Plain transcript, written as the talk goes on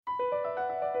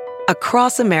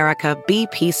Across America,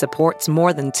 BP supports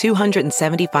more than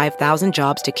 275,000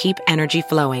 jobs to keep energy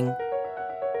flowing.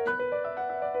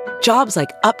 Jobs like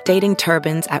updating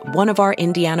turbines at one of our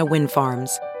Indiana wind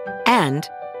farms and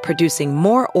producing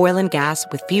more oil and gas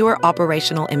with fewer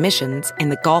operational emissions in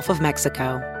the Gulf of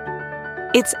Mexico.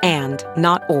 It's and,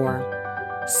 not or.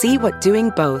 See what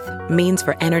doing both means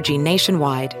for energy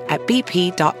nationwide at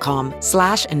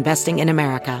bp.com/investing in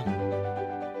America.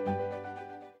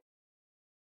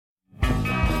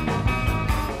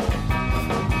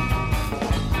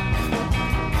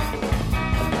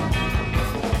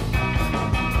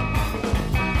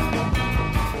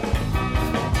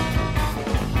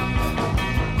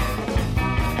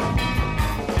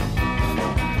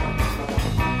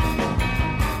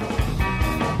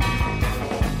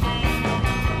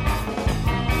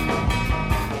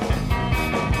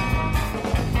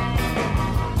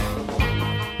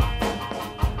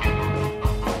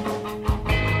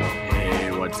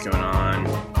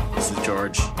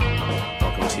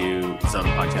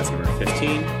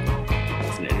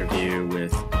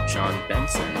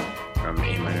 Benson from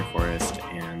A Minor Forest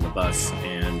and The Bus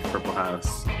and Purple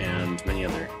House and many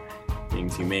other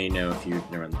things you may know if you've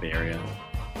been around the Bay Area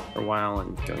for a while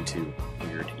and going to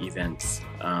weird events.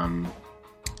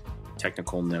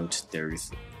 Technical note,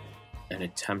 there's an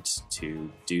attempt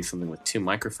to do something with two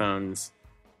microphones,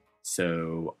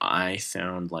 so I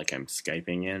sound like I'm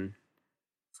Skyping in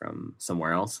from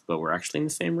somewhere else, but we're actually in the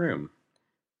same room,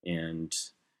 and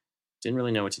didn't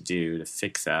really know what to do to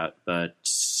fix that, but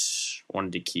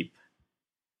wanted to keep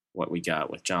what we got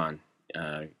with John.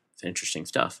 It's interesting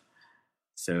stuff.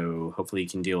 So hopefully you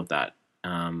can deal with that.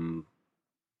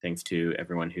 Thanks to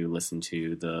everyone who listened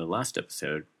to the last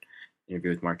episode,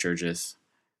 interview with Mark Jurgis.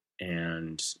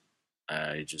 And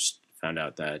I just found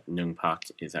out that Nung Pak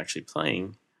is actually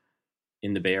playing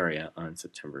in the Bay Area on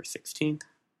September 16th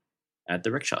at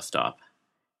the Rickshaw Stop.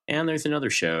 And there's another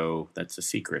show that's a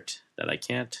secret that I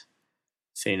can't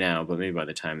say now, but maybe by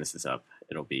the time this is up,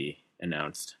 it'll be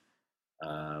announced.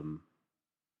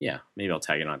 Maybe I'll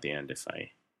tag it on at the end if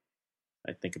I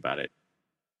think about it.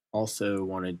 Also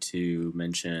wanted to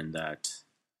mention that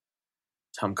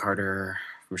Tom Carter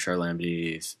from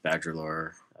Charlambity's Badger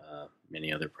Lore,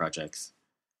 many other projects,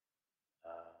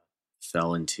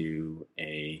 fell into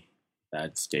a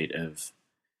bad state of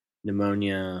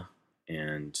pneumonia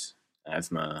and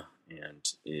asthma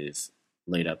and is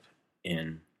laid up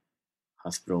in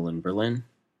hospital in Berlin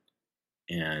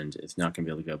and is not going to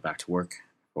be able to go back to work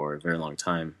for a very long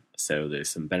time. So there's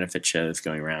some benefit shows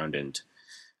going around and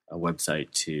a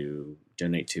website to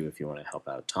donate to if you want to help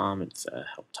out Tom. It's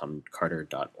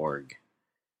helptomcarter.org.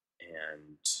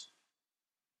 And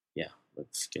yeah,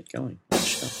 let's get going on the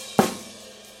show.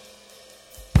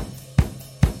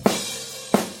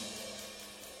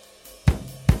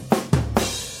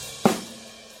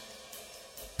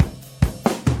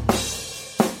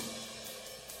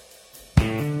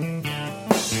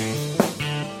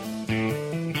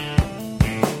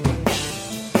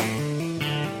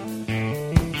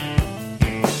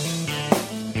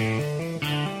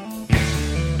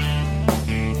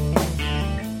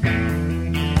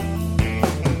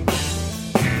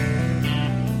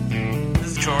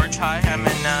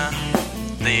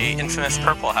 Infamous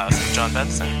Purple House with John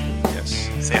Benson. Yes.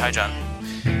 Say hi, John.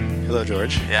 Hello,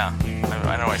 George. Yeah.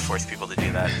 I know I force people to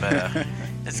do that, but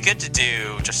it's good to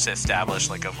do just to establish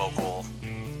like a vocal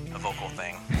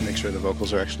thing. Make sure the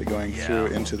vocals are actually going through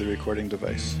into the recording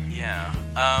device. Yeah.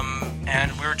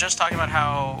 And we were just talking about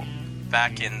how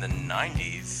back in the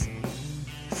 90s,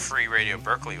 Free Radio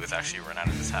Berkeley was actually run out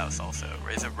of this house also.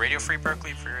 Is it Radio Free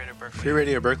Berkeley? Free Radio Berkeley? Free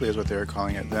Radio Berkeley is what they were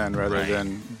calling it then, rather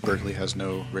than Berkeley has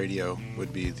no radio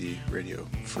would be the Radio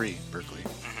Free Berkeley.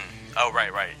 Mm-hmm. Oh,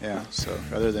 right. Yeah, so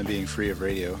rather than being free of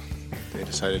radio, they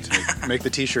decided to make the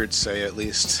T-shirts say at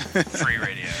least Free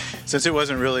Radio. Since it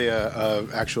wasn't really a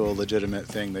actual legitimate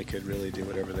thing, they could really do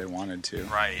whatever they wanted to.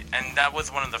 Right, and that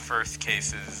was one of the first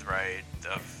cases, right,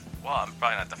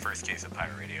 probably not the first case of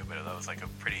pirate radio, but that was like a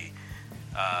pretty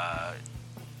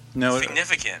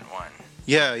significant one.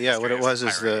 Yeah. What it was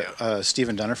is that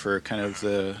Stephen Dunifer, kind of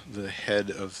the head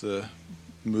of the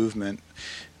movement,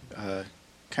 kind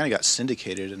of got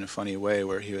syndicated in a funny way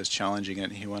where he was challenging it.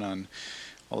 And he went on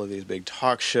all of these big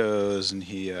talk shows, and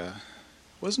he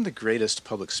wasn't the greatest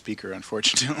public speaker,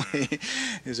 unfortunately.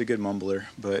 He was a good mumbler,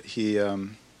 but he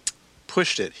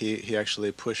pushed it. He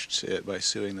actually pushed it by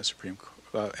suing the Supreme Court.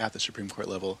 At the Supreme Court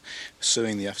level,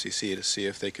 suing the FCC to see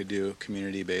if they could do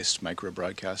community-based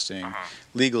micro-broadcasting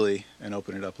legally and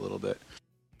open it up a little bit.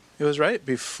 It was right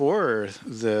before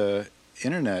the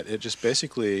internet. It just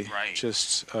basically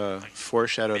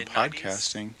foreshadowed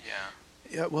podcasting.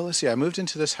 Yeah, well, let's see. I moved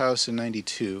into this house in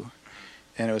 '92,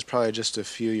 and it was probably just a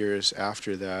few years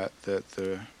after that that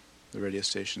the radio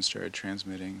station started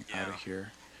transmitting out of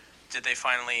here. Did they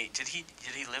finally? Did he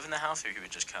live in the house, or he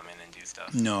would just come in and do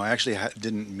stuff? No, I actually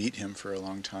didn't meet him for a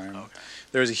long time. Okay.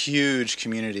 There was a huge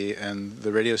community, and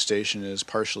the radio station is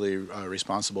partially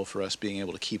responsible for us being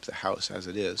able to keep the house as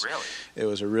it is. Really? It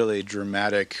was a really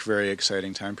dramatic, very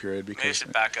exciting time period. Because maybe I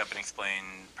should back up and explain.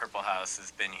 Purple House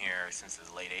has been here since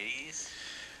the late '80s.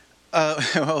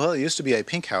 Well, it used to be a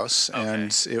pink house, okay.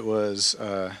 And it was.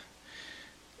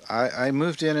 I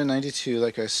moved in '92,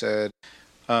 like I said.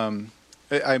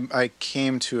 I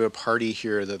came to a party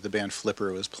here that the band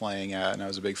Flipper was playing at, and I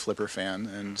was a big Flipper fan,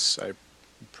 and I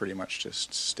pretty much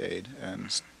just stayed,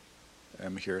 and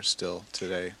I'm here still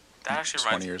today. That actually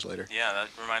 20 years later. Yeah, that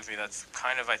reminds me. That's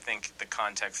kind of, I think, the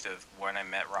context of when I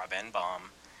met Rob Enbaum.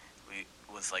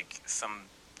 Was like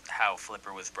somehow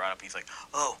Flipper was brought up. He's like,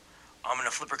 "Oh, I'm in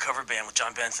a Flipper cover band with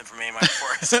John Benson from A Minor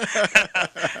Forest."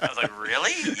 I was like,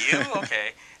 "Really? You?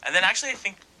 Okay." And then actually, I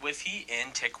think, was he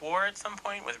in Tick War at some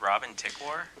point? Was Rob in Tick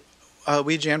War?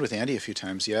 We jammed with Andy a few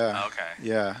times, yeah. Okay.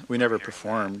 Yeah, we never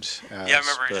performed. Yeah, I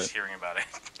remember just hearing about it.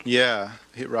 Yeah,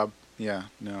 Rob, yeah,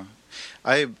 no.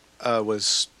 I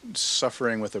was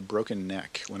suffering with a broken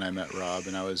neck when I met Rob,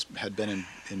 and I had been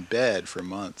in bed for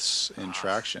months in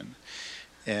traction.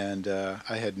 And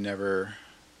I had never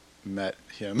met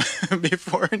him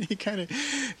before, and he kind of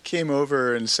came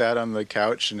over and sat on the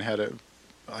couch and had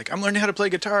I'm learning how to play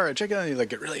guitar. Check it out. And he'd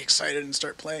get really excited and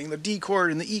start playing the D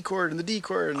chord and the E chord and the D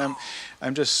chord, and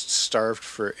I'm just starved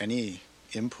for any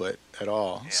input at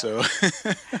all. Yeah. So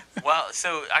well,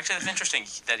 so actually it's interesting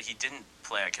that he didn't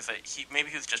play it, because maybe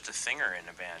he was just a singer in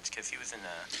a band, because he was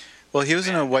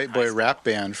in a white boy rap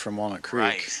band from Walnut Creek,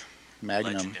 right.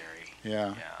 Magnum. Legendary.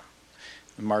 Yeah.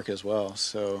 And Mark as well.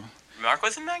 So Mark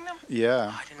was in Magnum?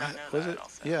 Yeah. Oh, I did not know was that. It?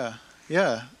 Also.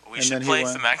 Yeah. We should play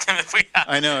some Magnum if we have.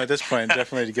 I know, at this point,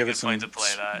 definitely to give it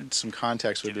some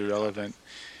context would be relevant.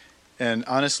 And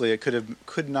honestly, it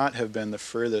could not have been the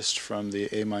furthest from the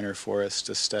A Minor Forest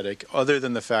aesthetic, other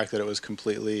than the fact that it was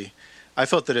completely. I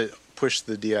felt that it pushed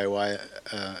the DIY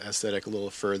aesthetic a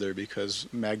little further, because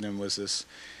Magnum was this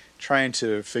trying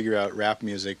to figure out rap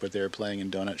music, but they were playing in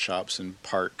donut shops and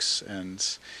parks,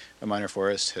 and A Minor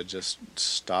Forest had just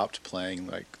stopped playing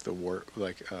what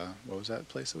was that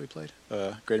place that we played?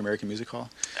 Great American Music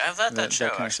Hall. I was at that show,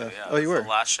 kind actually. of stuff. Yeah. Oh, you were? The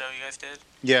last show you guys did?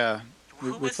 Yeah.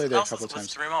 We played there a couple of times.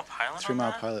 Was 3 Mile Pilot 3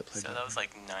 Mile Pilot played so there. that was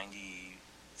like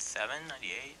 97,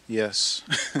 98? Yes.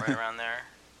 Right around there?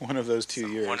 One of those 2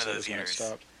 years. One of those years. When it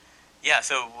stopped. Yeah,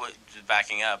 so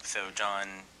backing up, so John,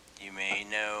 you may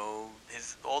know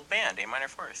his old band, A Minor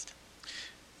Forest.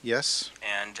 Yes.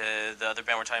 And the other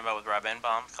band we're talking about with Rob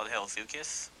Enbaum is called Hail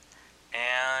Zukis.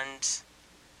 And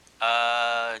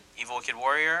Evil Wicked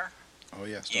Warrior. Oh,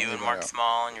 yes. You and Mark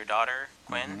Small and your daughter,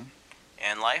 Quinn. Mm-hmm.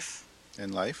 And Life.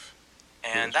 And Life.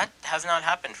 And that has not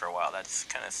happened for a while. That's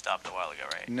kind of stopped a while ago,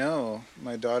 right? No.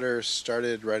 My daughter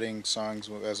started writing songs,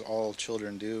 as all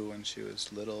children do, when she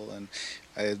was little. And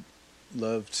I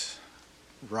loved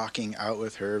rocking out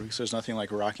with her, because there's nothing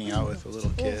like rocking out with a little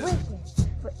kid.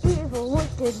 For evil,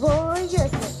 wicked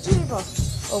warriors, for evil,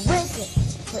 or wicked,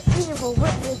 for evil,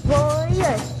 wicked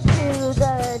warriors, to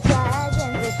the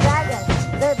dragons,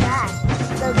 the bad,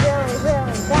 the really,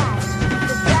 really bad,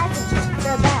 the dragons,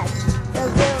 the bad, the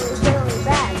really, really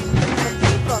bad, the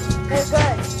people, they're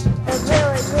good, they're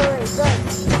really, really good,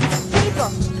 the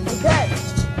people, they're good,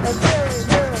 they're really,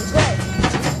 really good,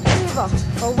 evil,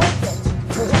 or wicked,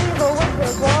 for evil,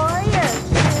 wicked warriors,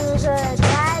 to the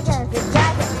dragons, the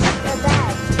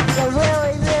bad. They're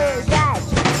really, really bad.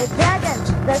 The dragons,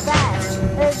 they're bad.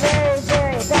 They're very,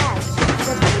 very bad.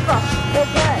 The people,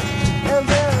 they're good. They're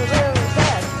really, really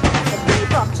good. The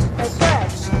people, they're good.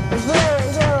 They're really,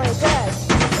 really good.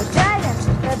 The dragons,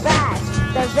 they're bad.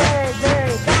 They're very,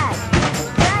 very bad. The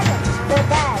dragons, they're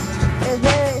bad. They're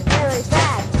very, very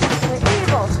bad. They're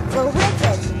evil. They're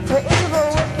wicked. They're evil,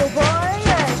 wicked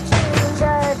warriors.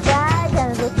 The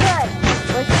dragons, we're good.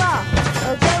 We're small.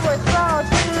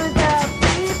 We're good.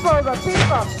 We're small. The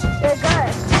people, they're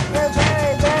good. They're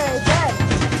very, very good.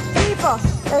 People,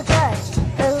 they're good.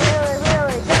 They're really,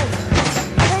 really good.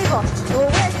 People, we're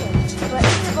wicked. We're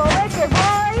evil, wicked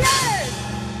warriors!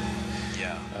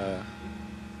 Yeah.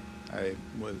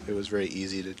 It was very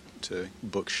easy to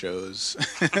book shows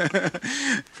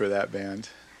for that band.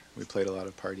 We played a lot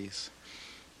of parties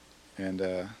and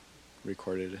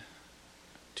recorded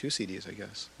 2 CDs, I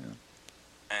guess. Yeah.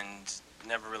 And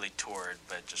never really toured,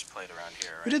 but just played around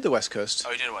here, right? We did the West Coast.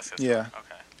 Oh, you did the West Coast? Yeah.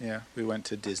 Okay. Yeah, we went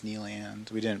to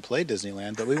Disneyland. We didn't play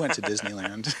Disneyland, but we went to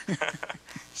Disneyland.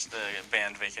 Just a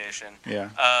band vacation. Yeah.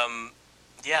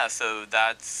 Yeah, so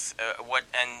that's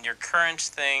and your current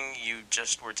thing, you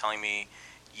just were telling me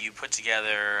you put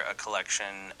together a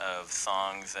collection of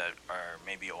songs that are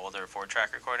maybe older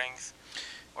 4-track recordings?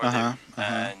 Or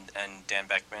And Dan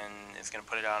Beckman is going to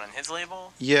put it out on his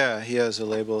label? Yeah, he has a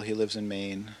label. He lives in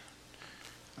Maine.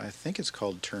 I think it's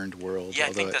called Turned World. Yeah,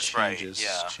 I think that's changes,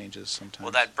 right. Yeah. Changes sometimes.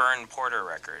 Well, that Byrne Porter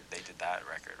record, they did that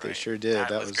record, right? They sure did.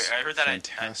 That was great. I heard that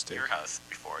fantastic. at your house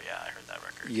before. Yeah, I heard that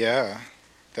record. Yeah,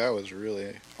 that was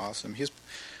really awesome.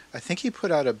 I think he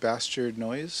put out a Bastard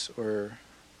Noise or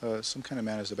some kind of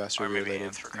Man is a Bastard or maybe related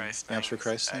Amps for Christ Amps for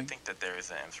Christ thing. I think that there is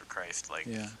an Amps for Christ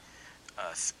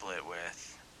split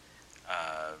with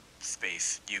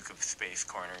Space Uke of Space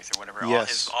Corners or whatever.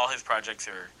 Yes. All his projects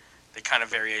are the kind of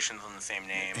variations on the same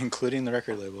name, including the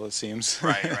record label. It seems.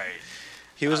 Right.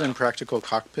 He was in Practical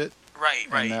Cockpit. Right.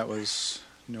 And that was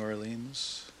New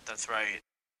Orleans. That's right.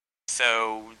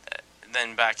 So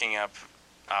then backing up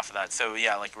off of that, so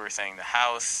yeah, like we were saying, the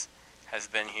house has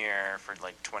been here for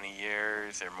like 20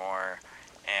 years or more,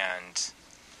 and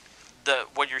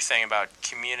what you're saying about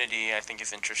community, I think,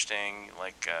 is interesting.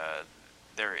 Like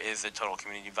there is a total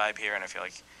community vibe here, and I feel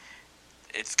like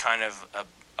it's kind of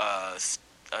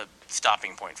a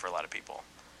stopping point for a lot of people.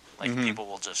 Like people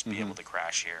will just be able to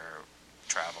crash here,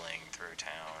 traveling through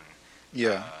town.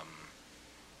 Yeah.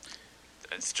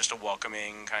 It's just a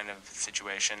welcoming kind of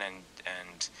situation,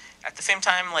 and at the same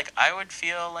time, like I would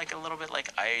feel like a little bit like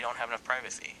I don't have enough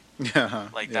privacy. Yeah.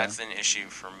 That's an issue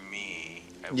for me.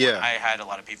 Yeah. I had a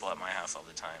lot of people at my house all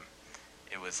the time.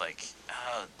 It was like,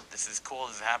 oh, this is cool,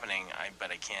 this is happening,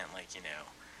 but I can't,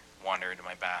 wander into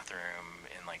my bathroom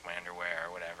in, my underwear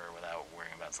or whatever without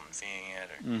worrying about someone seeing it.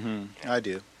 Or, I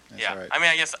do. That's yeah. all right. I mean,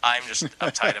 I guess I'm just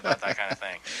uptight about that kind of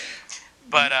thing.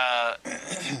 But,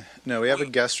 no, we have a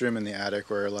guest room in the attic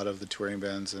where a lot of the touring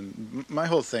bands, and my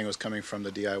whole thing was coming from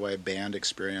the DIY band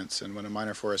experience. And when A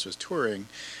Minor Forest was touring,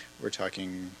 we're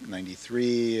talking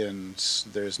 93, and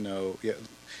there's no... Yeah,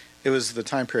 it was the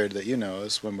time period that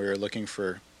is when we were looking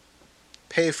for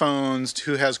payphones,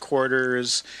 who has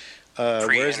quarters,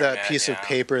 where's that piece of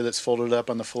paper that's folded up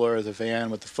on the floor of the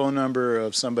van with the phone number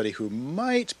of somebody who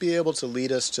might be able to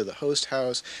lead us to the host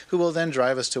house, who will then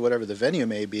drive us to whatever the venue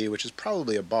may be, which is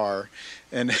probably a bar,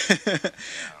 and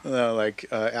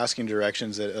asking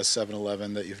directions at a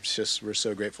 7-Eleven that you just were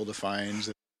so grateful to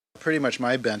find. Pretty much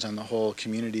my bent on the whole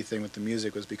community thing with the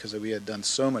music was because we had done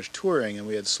so much touring and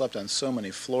we had slept on so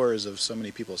many floors of so many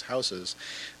people's houses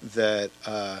that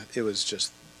it was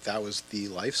just, that was the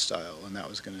lifestyle, and that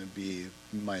was going to be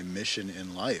my mission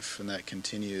in life, and that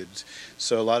continued.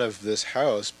 So a lot of this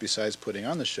house, besides putting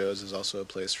on the shows, is also a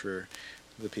place for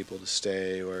the people to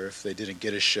stay, or if they didn't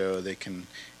get a show, they can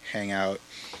hang out.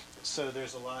 So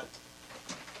there's a lot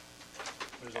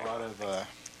of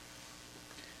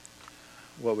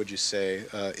what would you say,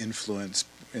 influence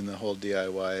in the whole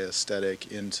DIY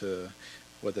aesthetic into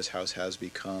what this house has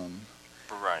become.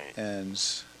 Right. And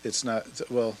it's not,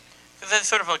 well... There's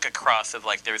sort of like a cross of,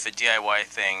 there's a DIY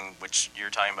thing, which you're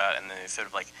talking about, and then there's sort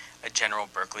of like a general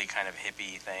Berkeley kind of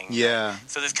hippie thing. Yeah.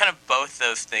 So there's kind of both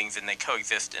those things, and they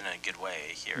coexist in a good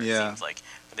way here, it seems like.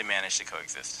 But they manage to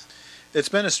coexist. It's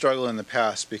been a struggle in the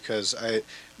past because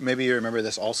maybe you remember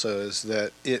this also, is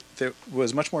that there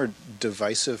was much more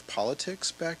divisive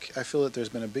politics back. I feel that there's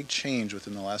been a big change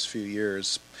within the last few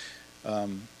years,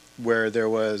 where there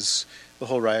was the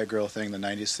whole Riot Grrrl thing, the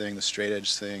 90s thing, the straight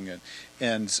edge thing,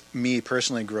 and me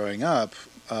personally growing up,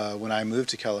 when I moved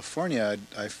to California,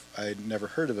 I'd never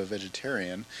heard of a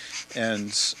vegetarian,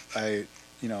 and I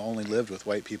only lived with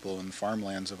white people in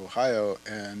farmlands of Ohio,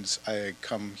 and I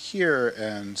come here,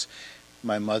 and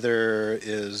my mother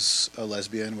is a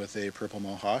lesbian with a purple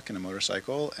mohawk and a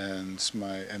motorcycle, and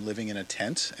I'm living in a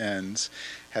tent and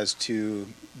has 2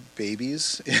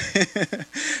 babies,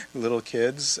 little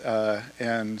kids,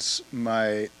 and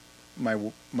my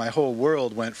whole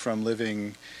world went from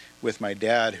living with my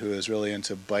dad, who is really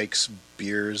into bikes,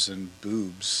 beers, and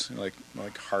boobs, like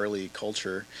Harley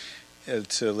culture,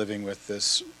 to living with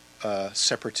this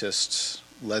separatist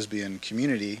lesbian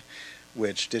community,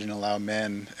 which didn't allow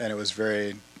men, and it was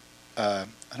very, I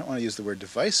don't want to use the word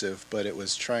divisive, but it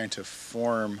was trying to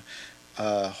form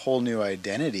a whole new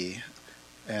identity,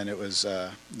 and it was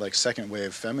like second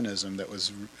wave feminism that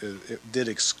it did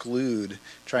exclude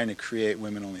trying to create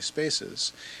women-only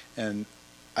spaces, and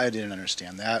I didn't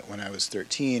understand that when I was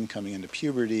 13, coming into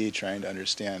puberty, trying to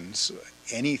understand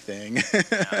anything.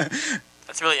 Yeah.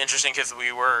 That's really interesting because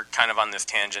we were kind of on this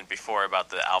tangent before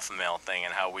about the alpha male thing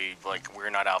and how we're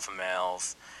not alpha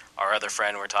males. Our other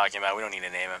friend we're talking about, we don't need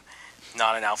to name him,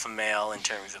 not an alpha male in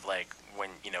terms of like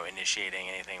when, initiating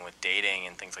anything with dating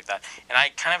and things like that. And I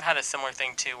kind of had a similar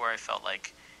thing too where I felt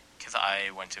like, because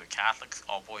I went to a Catholic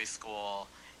all-boys school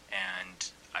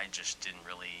and I just didn't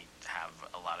really have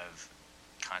a lot of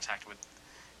contact with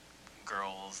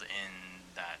girls in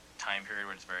that time period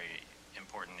where it's very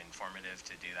important and informative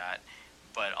to do that.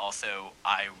 But also,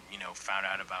 I, found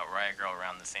out about Riot Girl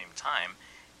around the same time,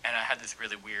 and I had this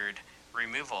really weird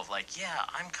removal of like, yeah,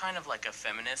 I'm kind of like a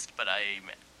feminist, but I'm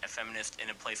a feminist in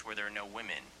a place where there are no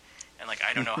women. And like,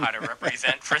 I don't know how to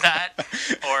represent for that,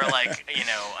 or like,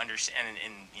 understand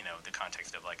in the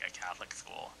context of like a Catholic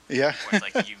school. Yeah. Where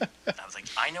it's like I was like,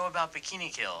 I know about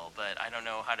Bikini Kill, but I don't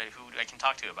know who I can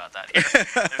talk to about that here.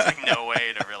 There's like no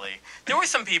way to really. There were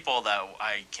some people that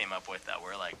I came up with that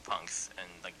were like punks, and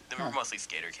like they were mostly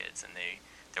skater kids, and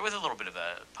there was a little bit of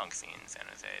a punk scene in San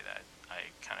Jose that I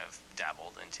kind of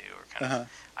dabbled into, or kind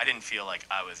of. I didn't feel like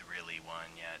I was really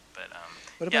one yet, but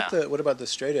what about the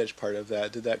straight edge part of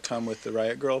that? Did that come with the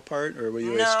Riot Girl part, or were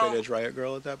you a straight edge Riot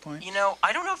Girl at that point?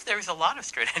 I don't know if there was a lot of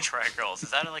straight edge Riot Girls.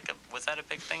 Was that a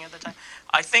big thing at the time?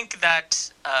 I think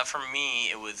that for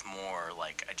me it was more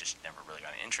like I just never really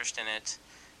got an interest in it,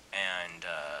 and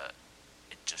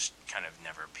it just kind of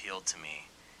never appealed to me.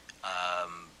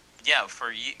 Yeah,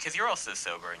 for you, because you're also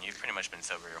sober, and you've pretty much been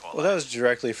sober your whole life. Well, that was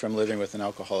directly from living with an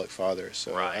alcoholic father.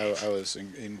 So right. I was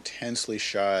intensely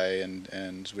shy,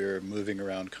 and we were moving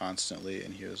around constantly,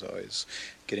 and he was always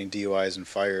getting DUIs and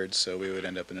fired, so we would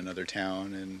end up in another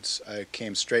town. And I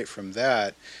came straight from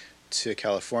that to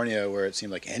California, where it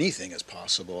seemed like anything is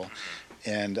possible.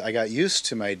 And I got used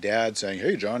to my dad saying,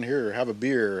 "Hey, John, here, have a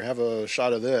beer, have a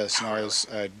shot of this." And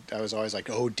I was always like,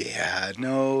 "Oh, Dad,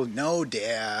 no,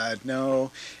 Dad,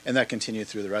 no." And that continued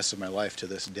through the rest of my life to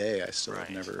this day. I still have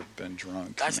never been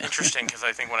drunk. That's interesting because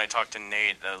I think when I talked to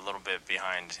Nate, a little bit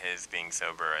behind his being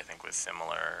sober, I think was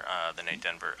similar. The Nate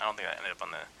Denver, I don't think I ended up on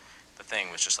the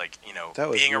thing was just like being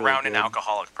really around an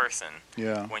alcoholic person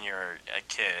when you're a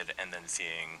kid, and then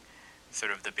seeing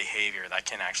sort of the behavior that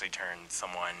can actually turn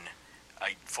someone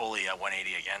fully a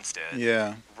 180 against it.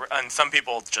 Yeah. And some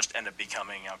people just end up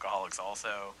becoming alcoholics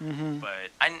also. Mm-hmm. But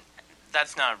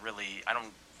that's not really, I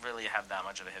don't really have that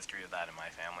much of a history of that in my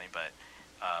family, but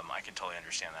I can totally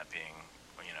understand that being,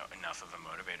 enough of a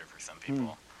motivator for some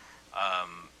people.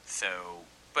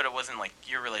 But it wasn't like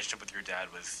your relationship with your dad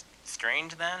was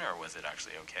strained then, or was it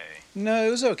actually okay? No, it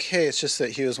was okay. It's just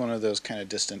that he was one of those kind of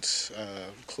distant,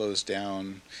 closed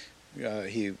down.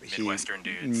 Midwestern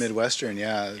dudes. Midwestern,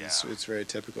 yeah. It's very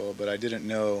typical. But I didn't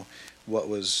know what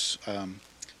was.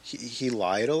 He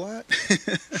lied a lot.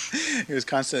 He was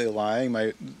constantly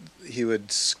lying. He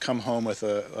would come home with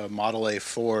a Model A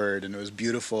Ford, and it was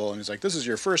beautiful. And he's like, "This is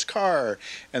your first car,"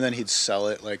 and then he'd sell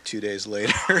it like 2 days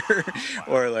later.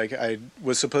 Or like I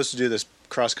was supposed to do this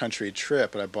cross-country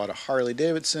trip, and I bought a Harley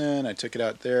Davidson. I took it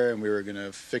out there, and we were going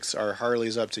to fix our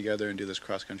Harleys up together and do this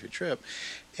cross-country trip.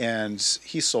 And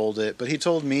he sold it, but he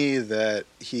told me that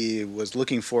he was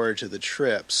looking forward to the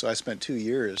trip. So I spent 2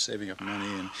 years saving up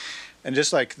money, and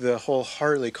just like the whole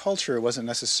Harley culture wasn't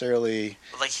necessarily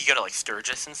like you go to like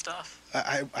Sturgis and stuff.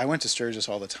 I went to Sturgis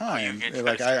all the time.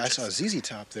 I saw a ZZ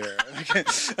Top there,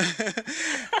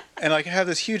 and like I have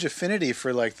this huge affinity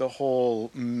for like the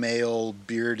whole male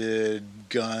bearded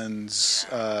guns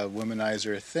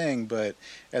womanizer thing, but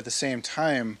at the same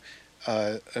time.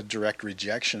 A direct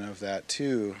rejection of that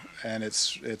too, and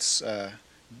it's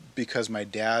because my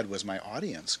dad was my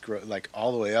audience, like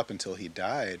all the way up until he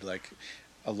died. Like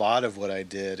a lot of what I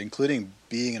did, including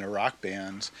being in a rock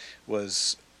band,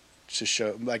 was to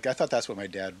show. Like I thought that's what my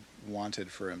dad wanted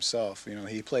for himself.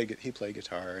 He played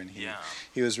guitar, and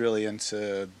he was really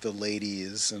into the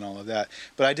ladies and all of that.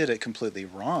 But I did it completely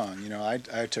wrong.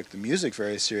 I took the music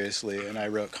very seriously, and I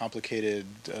wrote complicated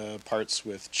parts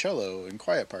with cello and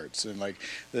quiet parts, and like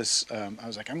this. I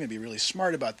was like, I'm going to be really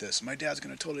smart about this. My dad's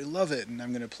going to totally love it, and I'm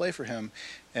going to play for him.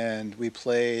 And we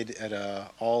played at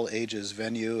a all ages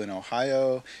venue in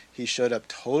Ohio. He showed up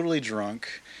totally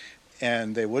drunk,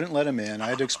 and they wouldn't let him in. I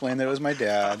had to explain that it was my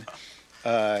dad.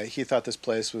 He thought this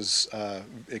place was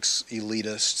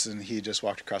elitist, and he just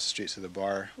walked across the street to the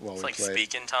bar while we played. It's like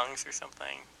Speak in Tongues or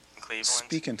something in Cleveland?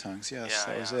 Speak in Tongues, yes.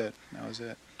 That was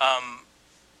it.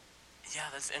 Yeah,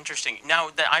 that's interesting.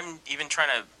 Now that I'm even trying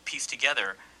to piece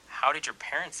together, how did your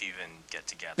parents even get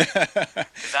together?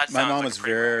 My mom was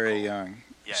very young.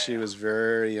 She was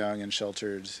very young and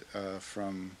sheltered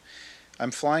from...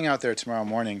 I'm flying out there tomorrow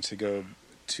morning to go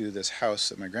to this house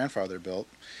that my grandfather built,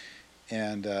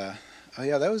 and Oh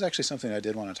yeah, that was actually something I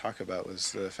did want to talk about,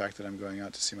 was the fact that I'm going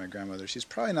out to see my grandmother. She's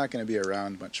probably not going to be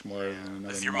around much more than another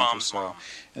This is your month or mom's so. mom.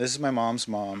 And this is my mom's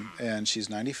mom, and she's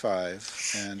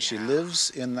 95, and she lives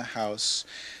in the house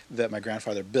that my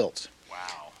grandfather built.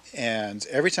 Wow. And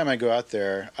every time I go out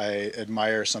there, I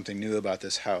admire something new about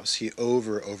this house. He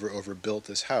overbuilt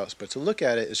this house. But to look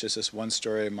at it, it's just this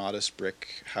one-story, modest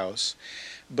brick house.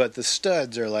 But the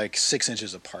studs are like 6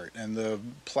 inches apart, and the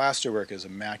plasterwork is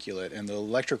immaculate, and the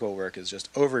electrical work is just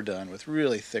overdone with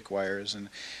really thick wires. And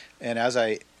as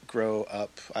I grow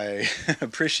up, I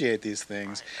appreciate these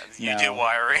things. You do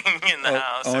wiring in the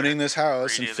house. Owning this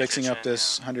house and fixing kitchen, up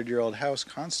this 100-year-old house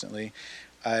constantly,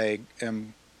 I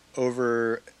am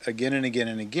over again and again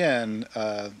and again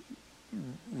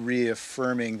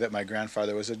reaffirming that my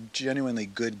grandfather was a genuinely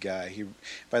good guy.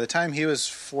 By the time he was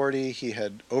 40, he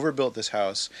had overbuilt this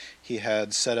house. He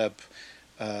had set up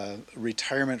a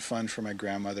retirement fund for my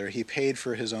grandmother. He paid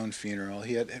for his own funeral.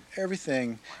 He had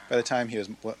everything. By the time he was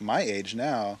my age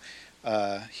now,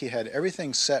 he had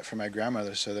everything set for my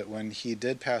grandmother, so that when he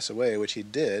did pass away, which he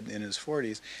did in his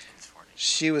 40s,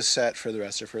 she was set for the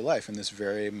rest of her life in this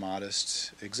very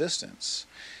modest existence.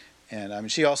 And I mean,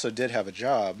 she also did have a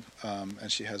job,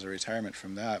 and she has a retirement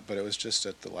from that, but it was just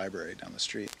at the library down the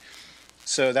street.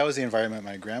 So that was the environment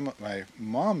my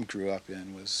mom grew up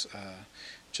in, was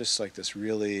just like this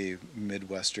really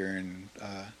Midwestern.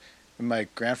 My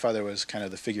grandfather was kind of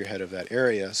the figurehead of that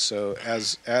area. So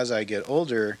as I get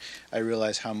older, I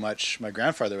realize how much my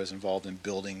grandfather was involved in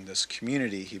building this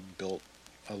community. He built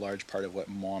a large part of what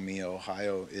Maumee,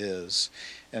 Ohio is.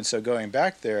 And so going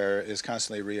back there is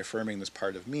constantly reaffirming this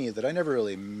part of me that I never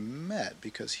really met,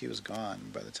 because he was gone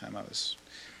by the time I was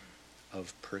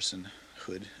of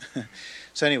personhood.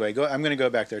 So anyway, I'm going to go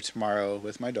back there tomorrow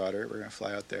with my daughter. We're going to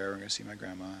fly out there. We're going to see my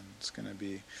grandma. And it's going to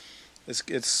be,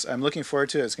 I'm looking forward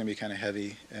to it. It's going to be kind of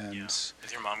heavy. And yeah. Is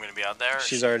your mom going to be out there?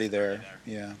 She's already there.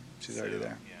 Yeah, she's already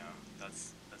there. Yeah,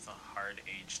 that's a hard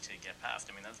age to get past.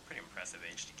 I mean, that's a pretty impressive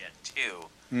age to get to.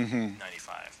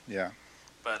 95. Yeah.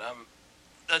 But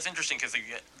that's interesting, because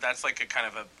that's like a kind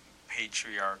of a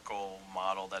patriarchal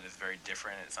model that is very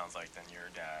different, it sounds like, than your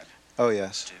dad. Oh,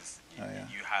 yes. Which is,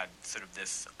 you had sort of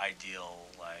this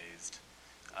idealized,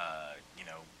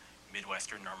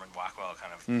 Midwestern Norman Rockwell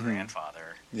kind of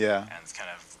grandfather. Yeah. And it's kind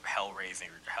of hellraiser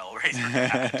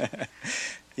dad.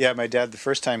 Yeah, my dad, the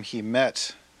first time he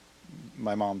met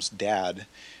my mom's dad,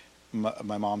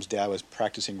 my mom's dad was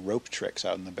practicing rope tricks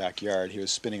out in the backyard. He was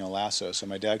spinning a lasso. So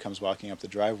my dad comes walking up the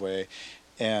driveway,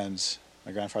 and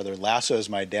my grandfather lassos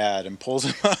my dad and pulls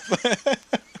him up.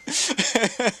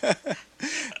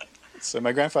 So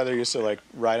my grandfather used to like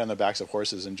ride on the backs of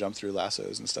horses and jump through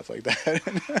lassos and stuff like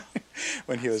that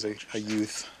when he was a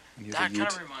youth. That kind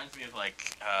of reminds me of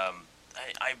like,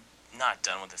 I'm not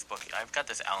done with this book. I've got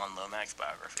this Alan Lomax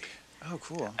biography. Oh,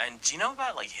 cool. And do you know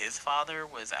about, like, his father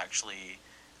was actually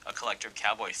a collector of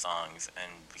cowboy songs,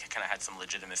 and kind of had some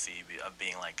legitimacy of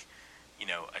being like,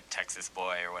 a Texas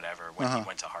boy or whatever when he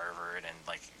went to Harvard and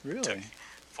like took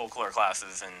folklore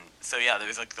classes. And so there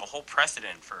was like the whole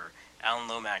precedent for Alan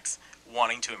Lomax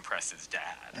wanting to impress his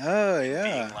dad. Oh yeah,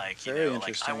 being like, very like,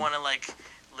 interesting. I want to like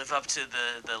live up to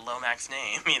the Lomax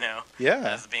name,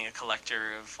 as being a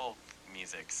collector of folk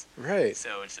musics. Right.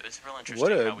 So it's real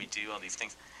interesting how we do all these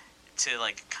things to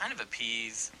like kind of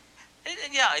appease.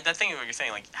 That thing what you're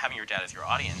saying, like having your dad as your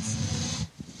audience.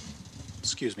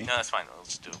 Excuse me. No, that's fine. We'll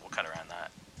just do it. We'll cut around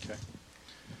that. Okay.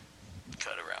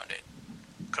 Cut around it.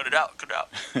 Cut it out. Cut it out.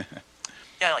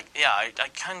 I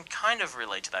can kind of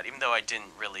relate to that, even though I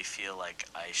didn't really feel like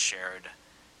I shared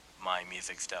my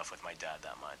music stuff with my dad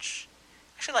that much.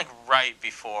 Actually, like right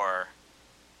before,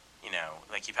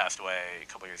 like he passed away a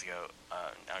couple years ago, a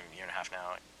year and a half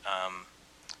now,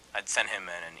 I'd sent him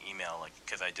an email, like,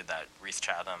 because I did that Reese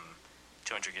Chatham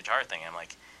 200 guitar thing. I'm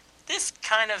like, this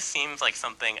kind of seems like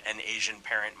something an Asian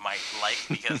parent might like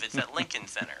because it's at Lincoln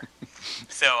Center.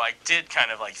 So I did kind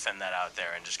of like send that out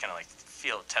there and just kind of like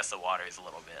test the waters a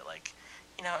little bit. Like,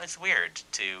 it's weird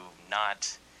to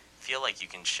not feel like you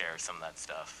can share some of that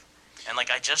stuff. And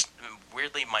like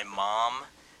weirdly, my mom,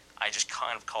 I just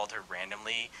kind of called her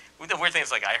randomly. The weird thing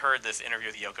is, like, I heard this interview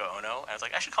with Yoko Ono, and I was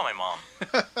like, I should call my mom.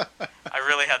 I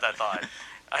really had that thought.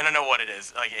 I don't know what it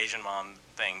is, like Asian mom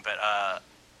thing, but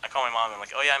I call my mom and I'm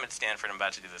like, oh yeah, I'm at Stanford. I'm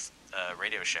about to do this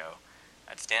radio show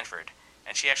at Stanford.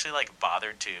 And she actually like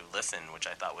bothered to listen, which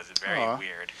I thought was very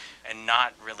weird and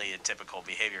not really a typical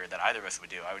behavior that either of us would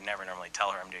do. I would never normally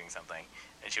tell her I'm doing something,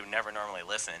 and she would never normally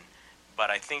listen. But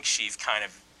I think she's kind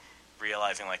of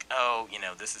realizing like, oh,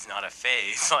 this is not a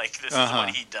phase. Like, this is what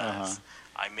he does.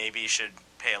 I maybe should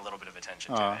pay a little bit of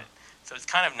attention to it. So it's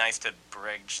kind of nice to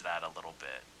bridge that a little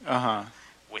bit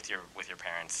with your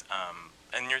parents.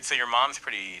 And so your mom's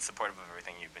pretty supportive of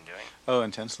everything you've been doing. Oh,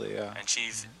 intensely, yeah. And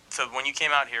so when you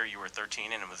came out here, you were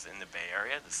 13, and it was in the Bay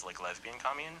Area, this like lesbian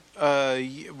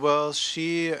commune. Well,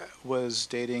 she was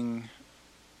dating.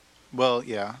 Well,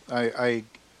 yeah,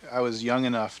 I was young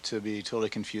enough to be totally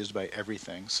confused by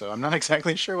everything, so I'm not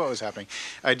exactly sure what was happening.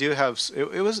 I do have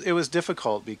it was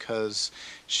difficult because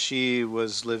she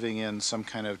was living in some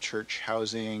kind of church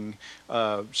housing.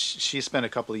 She spent a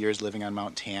couple of years living on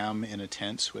Mount Tam in a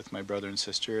tent with my brother and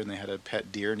sister, and they had a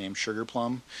pet deer named Sugar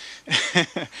Plum.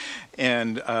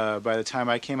 And by the time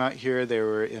I came out here, they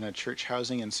were in a church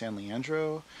housing in San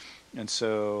Leandro, and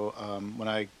so when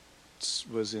I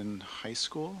was in high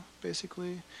school,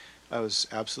 basically, I was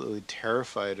absolutely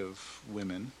terrified of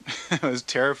women. I was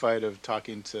terrified of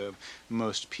talking to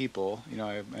most people. You know,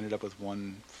 I ended up with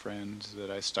one friend that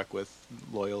I stuck with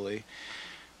loyally,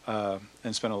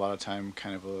 and spent a lot of time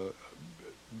kind of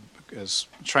as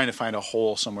trying to find a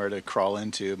hole somewhere to crawl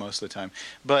into most of the time.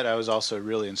 But I was also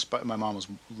really inspired. My mom was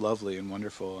lovely and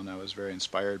wonderful, and I was very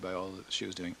inspired by all that she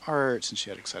was doing arts, and she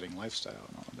had an exciting lifestyle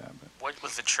and all of that. But what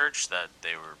was the church that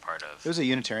they were part of? it was a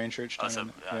Unitarian church. Oh,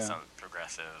 so some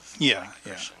progressive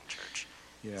Christian church.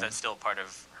 Yeah. Is that still part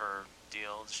of her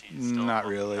deal? She's still not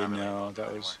really. No,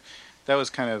 that was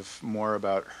kind of more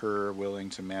about her willing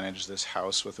to manage this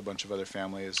house with a bunch of other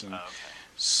families, and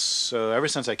so ever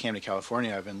since I came to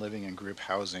California, I've been living in group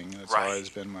housing. That's always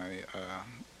been my.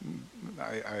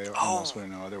 I almost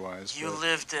wouldn't know otherwise. You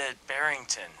lived at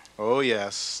Barrington. Oh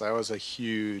yes, that was a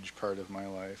huge part of my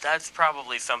life. That's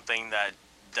probably something that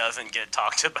doesn't get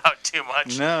talked about too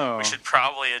much. No. We should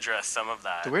probably address some of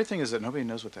that. The weird thing is that nobody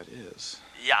knows what that is.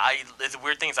 Yeah, the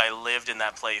weird thing is I lived in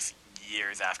that place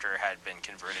years after it had been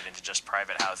converted into just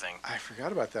private housing. I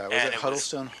forgot about that. Was it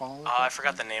Huddlestone Hall? I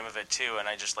forgot the name of it too, and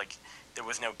I just there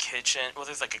was no kitchen. Well,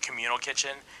 there's like a communal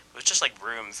kitchen. It was just like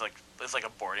rooms, like it was like a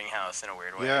boarding house in a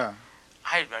weird way. Yeah.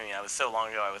 I mean, it was so long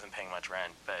ago I wasn't paying much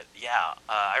rent, but yeah,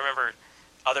 I remember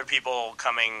other people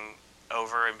coming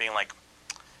over and being like,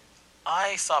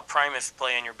 I saw Primus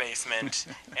play in your basement,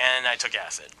 and I took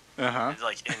acid,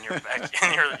 like in your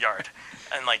yard,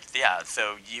 and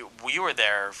so we were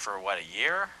there for what, a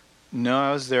year? No,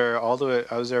 I was there all the way.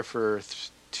 I was there for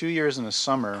 2 years in the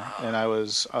summer, and I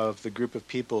was of the group of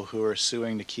people who were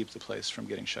suing to keep the place from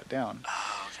getting shut down.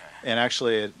 Oh, okay. And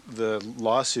actually, the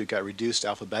lawsuit got reduced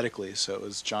alphabetically, so it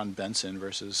was John Benson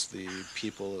versus the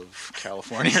people of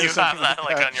California. You have that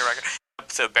on your record.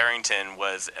 So Barrington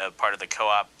was a part of the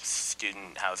co-op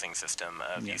student housing system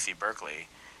of UC Berkeley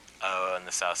on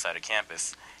the south side of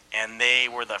campus. And they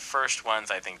were the first ones,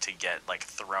 I think, to get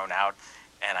thrown out.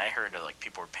 And I heard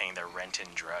people were paying their rent in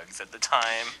drugs at the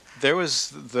time. There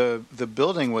was the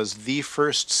building was the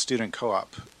first student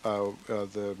co-op.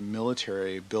 The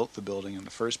military built the building in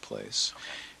the first place.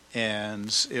 Okay.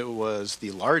 And it was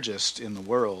the largest in the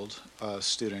world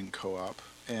student co-op.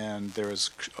 And there was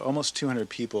almost 200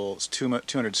 people,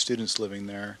 200 students living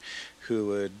there who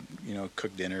would,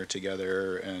 cook dinner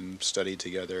together and study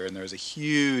together. And there was a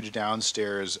huge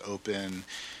downstairs open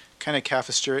kind of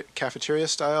cafeteria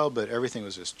style, but everything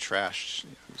was just trashed.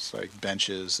 It was like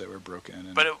benches that were broken.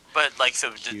 And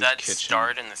so did that kitchen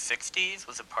start in the 60s?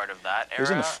 Was it part of that era? It was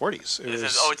in the 40s.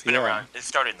 It's been around. It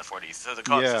started in the 40s. So the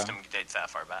co-op system dates that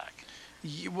far back.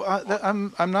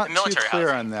 I'm not too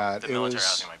clear on that. The military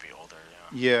housing might be older.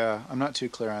 Yeah, I'm not too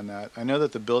clear on that. I know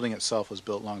that the building itself was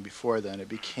built long before then. It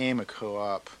became a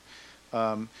co-op,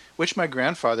 which my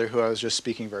grandfather, who I was just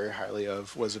speaking very highly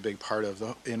of, was a big part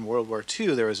of. In World War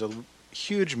II, there was a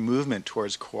huge movement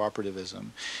towards cooperativism,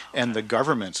 and the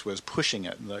government was pushing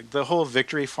it. Like the whole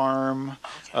Victory Farm,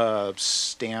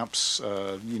 stamps,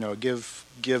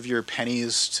 give your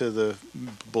pennies to the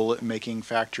bullet-making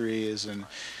factories, and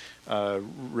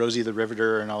Rosie the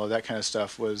Riveter and all of that kind of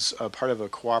stuff was a part of a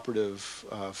cooperative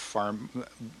farm,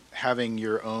 having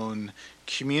your own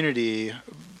community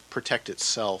protect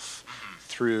itself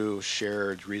through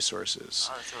shared resources.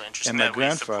 Oh, that's really interesting. And my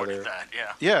grandfather,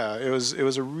 it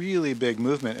was a really big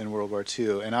movement in World War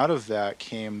II, and out of that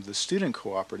came the student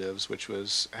cooperatives, which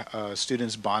was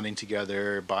students bonding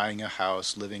together, buying a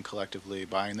house, living collectively,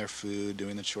 buying their food,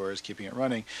 doing the chores, keeping it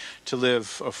running, to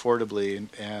live affordably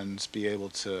and be able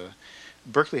to.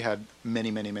 Berkeley had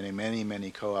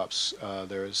many co-ops.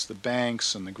 There's the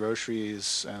banks and the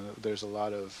groceries, and there's a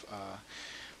lot of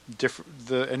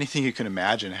anything you can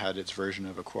imagine had its version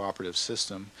of a cooperative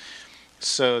system.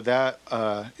 So that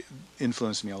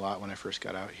influenced me a lot when I first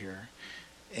got out here.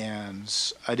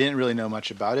 And I didn't really know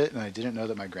much about it, and I didn't know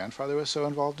that my grandfather was so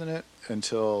involved in it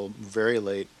until very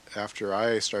late after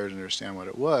I started to understand what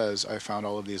it was. I found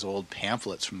all of these old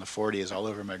pamphlets from the 40s all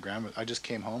over my grandma. I just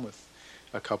came home with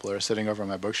a couple that are sitting over on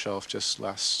my bookshelf just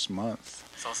last month.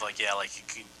 It's also like, yeah, like you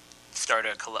could start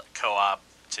a co-op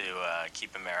to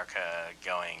keep America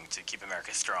going, to keep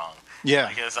America strong. Yeah.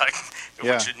 Like, it's like,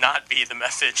 which should not be the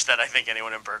message that I think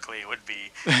anyone in Berkeley would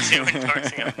be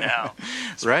endorsing of now.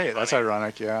 Right, that's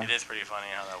ironic, yeah. It is pretty funny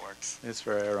how that works. It's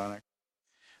very ironic.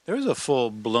 There was a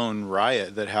full-blown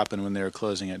riot that happened when they were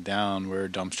closing it down, where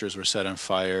dumpsters were set on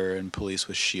fire and police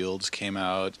with shields came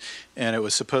out, and it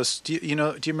was supposed. Do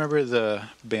you remember the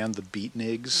band the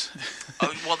Beatniks?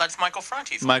 Oh, well, that's Michael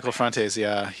Franti's. Michael Franti's,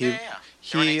 yeah.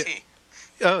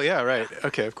 Oh yeah, right.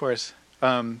 Okay, of course.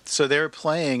 So they were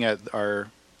playing at our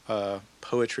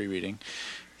poetry reading,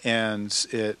 and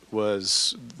it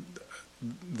was.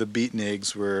 The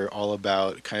Beatniks were all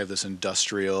about kind of this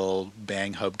industrial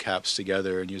bang hubcaps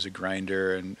together and use a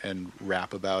grinder and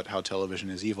rap about how television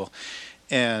is evil.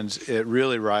 And it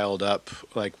really riled up.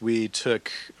 Like, we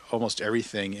took almost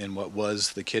everything in what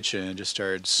was the kitchen and just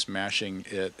started smashing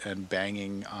it and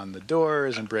banging on the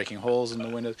doors and breaking holes in the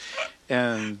windows.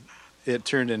 And it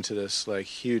turned into this like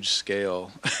huge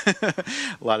scale. A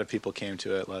lot of people came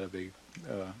to it, a lot of big...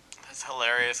 It's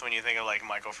hilarious when you think of like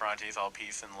Michael Franti's All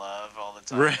Peace and Love all the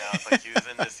time. Right. Now it's like he was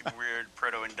in this weird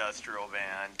proto-industrial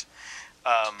band,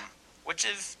 which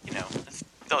is,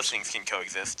 those things can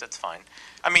coexist. That's fine.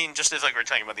 I mean, just as like we're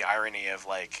talking about the irony of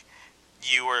like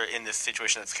you were in this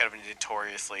situation that's kind of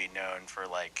notoriously known for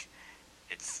like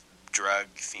its drug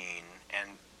scene, and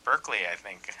Berkeley, I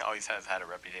think, always has had a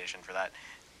reputation for that.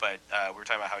 But we're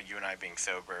talking about how you and I being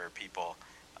sober people,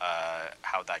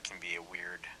 how that can be a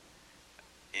weird.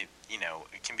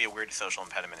 It can be a weird social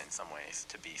impediment in some ways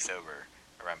to be sober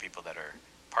around people that are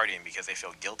partying because they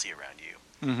feel guilty around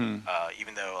you. Mm-hmm.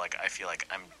 Even though, like, I feel like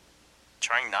I'm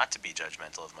trying not to be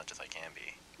judgmental as much as I can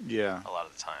be. Yeah. A lot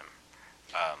of the time.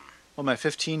 Well, my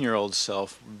 15-year-old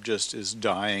self just is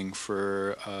dying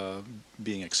for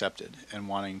being accepted and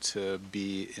wanting to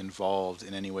be involved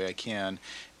in any way I can,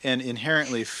 and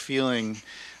inherently feeling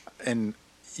and.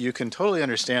 You can totally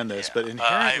understand this, but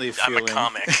inherently feeling... I'm a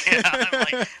comic. Yeah,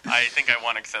 I think I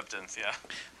want acceptance, yeah.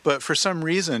 But for some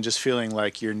reason, just feeling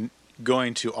like you're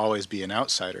going to always be an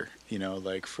outsider,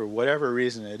 like for whatever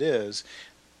reason it is,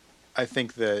 I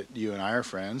think that you and I are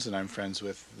friends, and I'm friends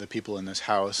with the people in this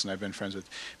house, and I've been friends with...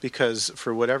 Because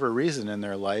for whatever reason in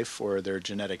their life or their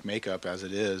genetic makeup as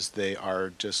it is, they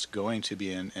are just going to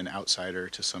be an outsider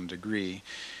to some degree.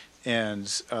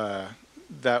 And...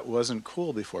 that wasn't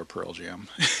cool before Pearl Jam.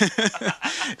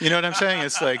 You know what I'm saying?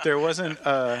 It's like there wasn't...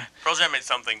 Pearl Jam made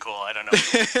something cool. I don't know.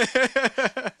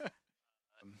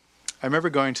 I remember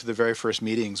going to the very first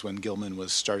meetings when Gilman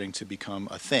was starting to become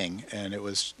a thing, and it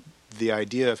was the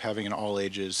idea of having an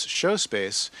all-ages show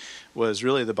space was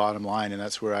really the bottom line, and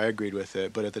that's where I agreed with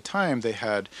it. But at the time, they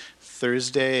had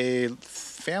Thursday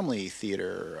family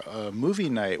theater, a movie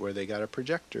night where they got a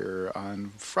projector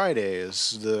on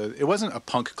Fridays. It wasn't a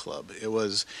punk club. It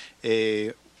was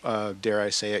a, dare I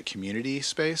say it, community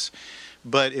space.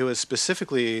 But it was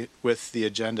specifically with the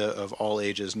agenda of all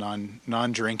ages,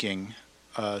 non-drinking,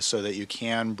 so that you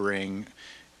can bring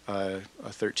a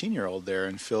 13-year-old there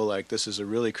and feel like this is a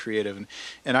really creative,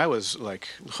 and I was like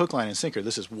hook, line, and sinker.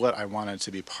 This is what I wanted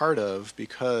to be part of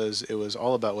because it was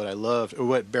all about what I loved. Or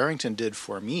what Barrington did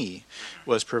for me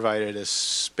was provided a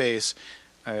space.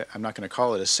 I'm not going to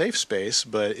call it a safe space,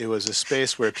 but it was a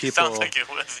space where people, sounds like it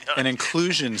was, yeah. An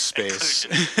inclusion space.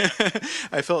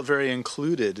 I felt very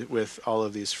included with all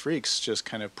of these freaks, just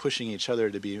kind of pushing each other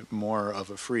to be more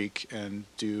of a freak and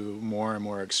do more and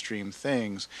more extreme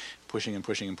things, pushing and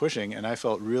pushing and pushing. And I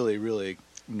felt really, really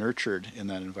nurtured in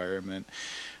that environment.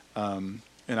 And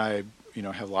I,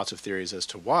 have lots of theories as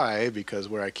to why, because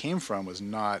where I came from was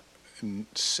not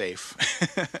safe.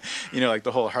 Like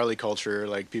the whole Harley culture,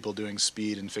 like people doing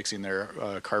speed and fixing their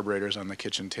carburetors on the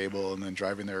kitchen table and then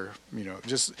driving their,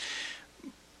 just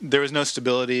there was no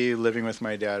stability living with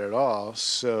my dad at all.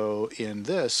 So in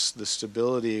this, the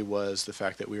stability was the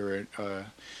fact that we were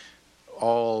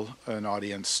all an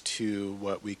audience to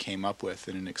what we came up with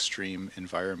in an extreme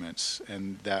environment,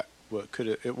 and that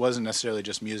it wasn't necessarily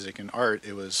just music and art.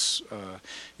 It was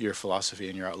your philosophy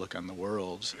and your outlook on the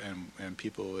world, and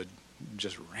people would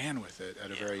just ran with it at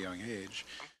a very young age.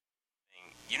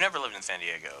 You never lived in San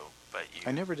Diego, but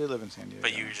I never did live in San Diego.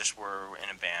 But you just were in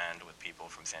a band with people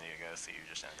from San Diego, so you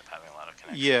just ended up having a lot of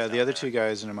connections. Yeah, the other two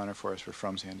guys in Minor Forest were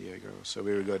from San Diego, so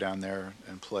we would go down there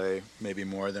and play maybe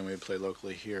more than we would play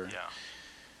locally here. Yeah.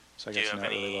 So I Do got you to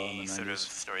have know it really well in any the sort of 90s.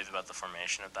 stories about the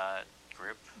formation of that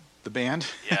group? The band?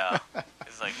 Yeah.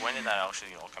 It's like, when did that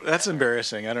actually all come That's together?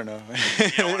 embarrassing. I don't know. You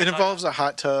don't wanna It talk involves about a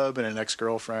hot tub and an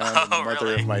ex-girlfriend Oh, and the mother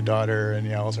really? of my daughter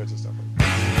and all sorts of stuff.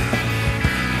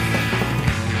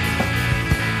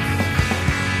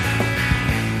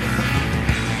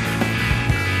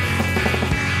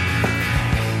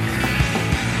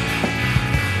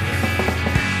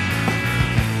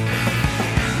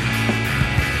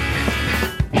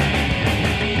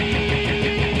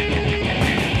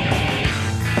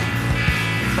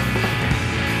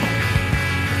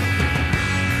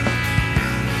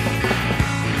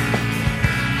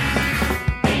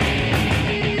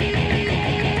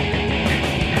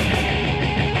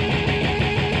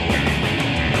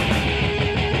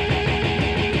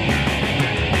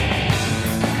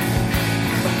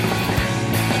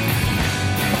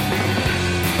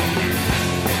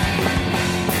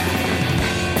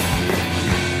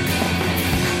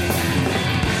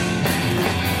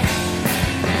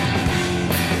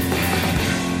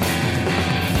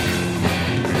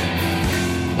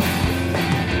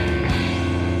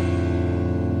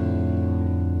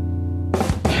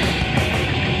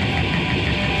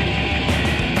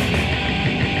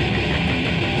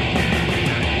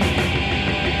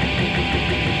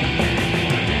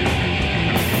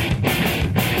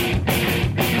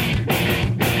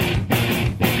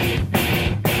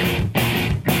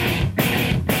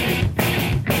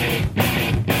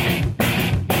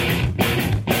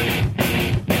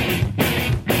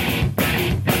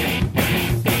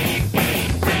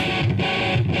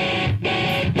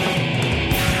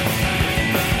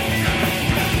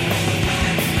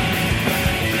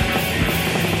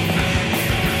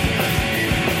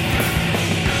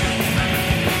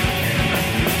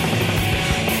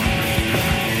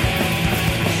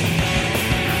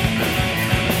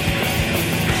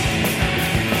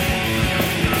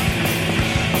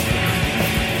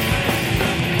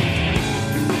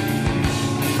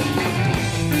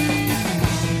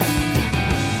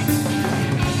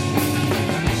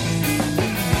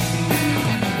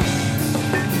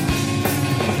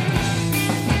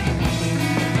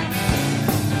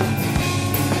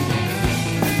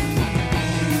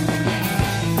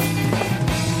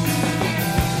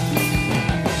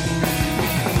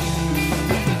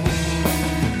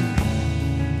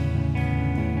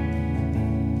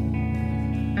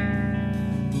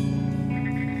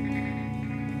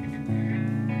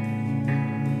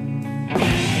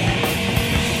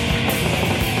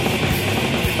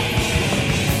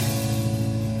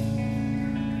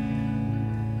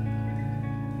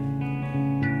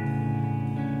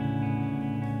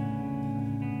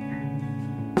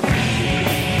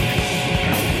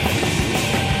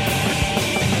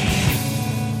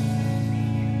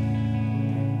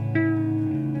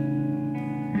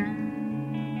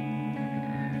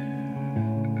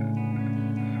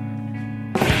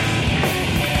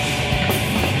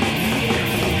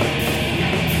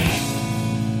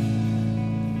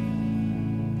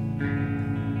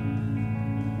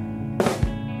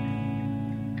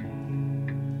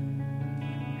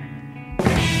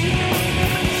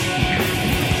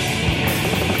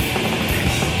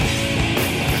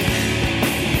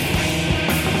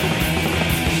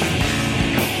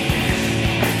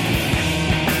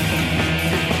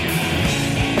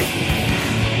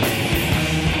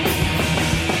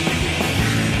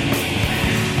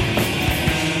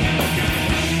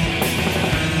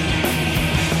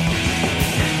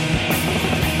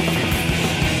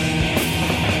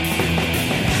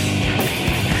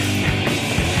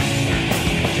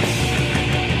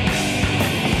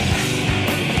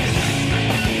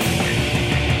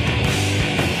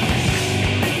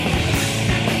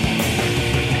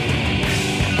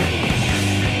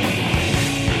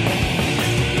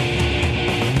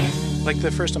 Like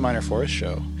the first Minor Forest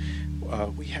show,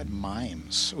 we had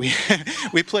mimes.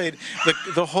 We played,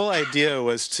 the whole idea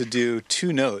was to do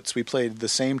two notes. We played the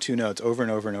same two notes over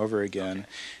and over and over again.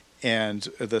 And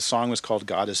the song was called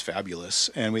God is Fabulous.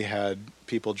 And we had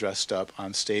people dressed up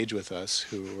on stage with us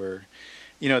who were,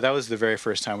 that was the very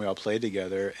first time we all played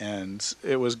together. And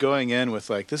it was going in with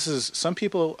like,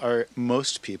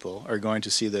 most people are going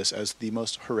to see this as the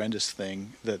most horrendous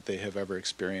thing that they have ever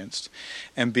experienced.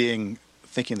 And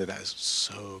thinking that is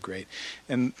so great.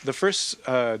 And the first,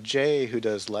 Jay, who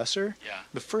does Lesser,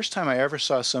 the first time I ever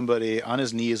saw somebody on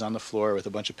his knees on the floor with a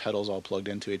bunch of pedals all plugged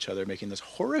into each other making this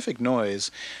horrific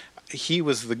noise, he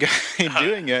was the guy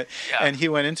doing it, Yeah. and he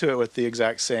went into it with the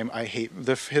exact same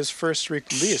his first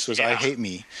release was I Hate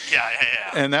Me. Yeah.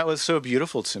 And that was so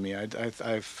beautiful to me.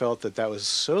 I felt that was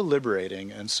so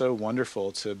liberating and so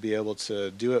wonderful to be able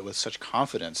to do it with such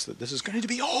confidence that this is going to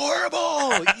be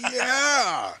horrible.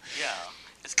 Yeah. Yeah.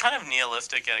 It's kind of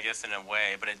nihilistic, I guess, in a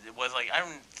way, but it was like, I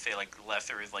wouldn't say like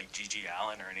Lesser is like G.G.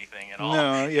 Allen or anything at all.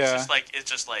 No, yeah. It's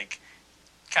just like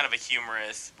kind of a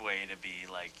humorous way to be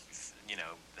like, you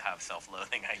know, have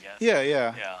self-loathing, I guess. Yeah.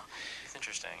 Yeah. It's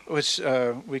interesting. Which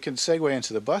we can segue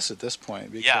into the bus at this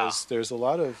point because there's a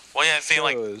lot of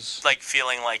shows.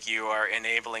 Feeling like you are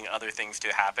enabling other things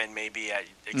to happen, maybe at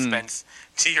expense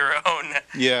to your own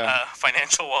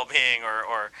financial well-being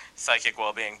or psychic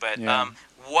well-being. But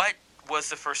what was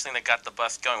the first thing that got the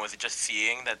bus going? Was it just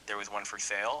seeing that there was one for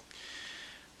sale?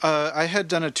 I had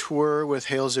done a tour with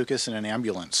Hale Zukas in an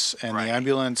ambulance, and the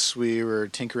ambulance, we were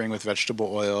tinkering with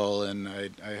vegetable oil, and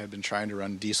I had been trying to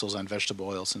run diesels on vegetable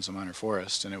oil since I'm on a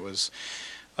forest, and it was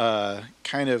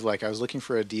kind of like I was looking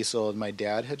for a diesel, and my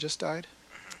dad had just died,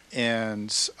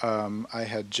 and I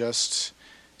had just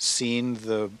seen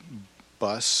the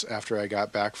bus after I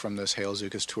got back from this Hale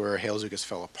Zukas tour. Hale Zukas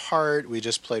fell apart. We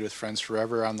just played with Friends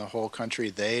Forever on the whole country.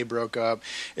 They broke up.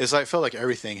 It felt like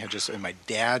everything had just, and my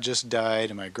dad just died,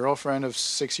 and my girlfriend of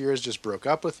 6 years just broke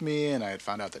up with me, and I had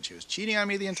found out that she was cheating on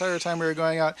me the entire time we were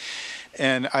going out.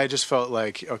 And I just felt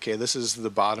like, okay, this is the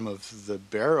bottom of the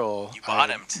barrel. You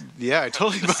bottomed. I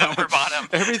totally the silver bottom.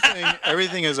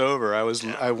 Everything is over. I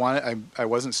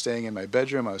wasn't staying in my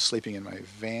bedroom. I was sleeping in my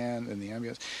van in the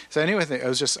ambulance. So anyway,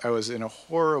 I was in a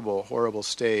horrible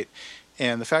state,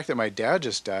 and the fact that my dad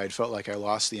just died felt like I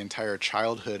lost the entire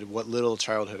childhood, what little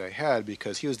childhood I had,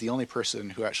 because he was the only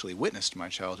person who actually witnessed my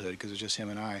childhood, because it was just him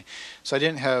and I. So I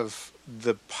didn't have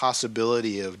the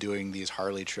possibility of doing these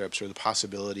Harley trips, or the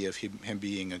possibility of him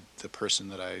being the person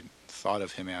that I thought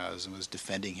of him as and was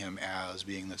defending him as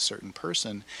being this certain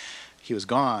person. He was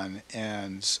gone,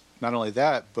 and not only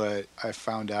that, but I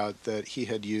found out that he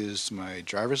had used my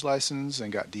driver's license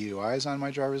and got DUIs on my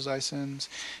driver's license.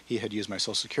 He had used my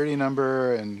social security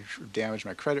number and damaged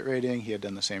my credit rating. He had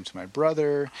done the same to my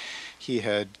brother. He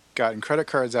had gotten credit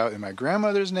cards out in my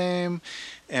grandmother's name,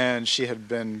 and she had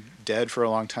been dead for a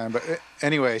long time. But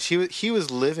anyways, he was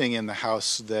living in the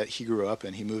house that he grew up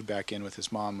in. He moved back in with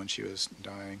his mom when she was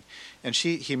dying, and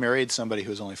he married somebody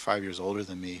who was only 5 years older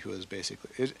than me, who was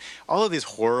basically all of these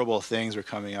horrible things were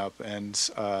coming up. And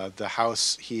the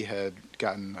house he had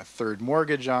gotten a third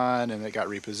mortgage on, and it got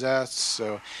repossessed.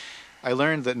 So I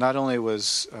learned that not only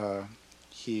was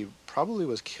he probably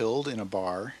was killed in a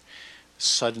bar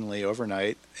suddenly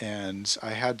overnight, and I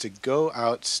had to go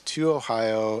out to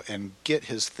Ohio and get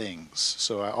his things.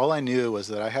 So all I knew was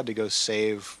that I had to go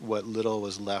save what little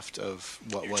was left of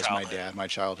what was my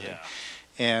childhood. Yeah.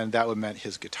 And that would meant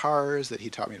his guitars that he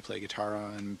taught me to play guitar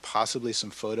on, possibly some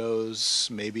photos,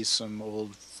 maybe some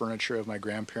old furniture of my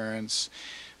grandparents,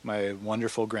 my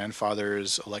wonderful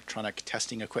grandfather's electronic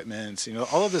testing equipment,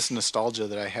 all of this nostalgia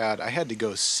that I had to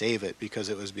go save it because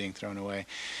it was being thrown away.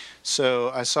 So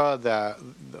I saw that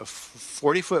a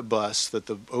 40-foot bus that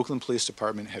the Oakland Police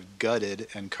Department had gutted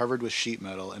and covered with sheet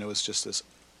metal, and it was just this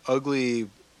ugly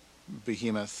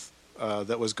behemoth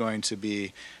that was going to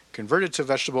be converted to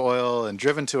vegetable oil and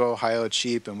driven to Ohio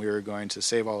cheap, and we were going to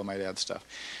save all of my dad's stuff.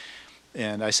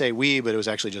 And I say we, but it was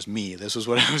actually just me. This was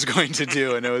what I was going to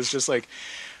do, and it was just like,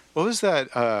 what was that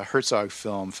Herzog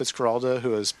film, Fitzcarraldo, who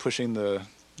was pushing the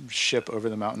ship over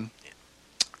the mountain?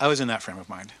 I was in that frame of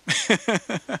mind.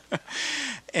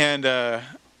 And a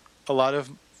lot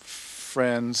of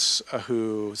friends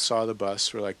who saw the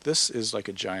bus were like, this is like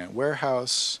a giant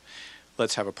warehouse.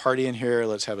 Let's have a party in here.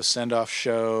 Let's have a send-off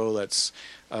show.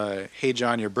 Hey,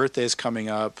 John, your birthday's coming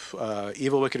up.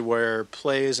 Evil Wicked Warrior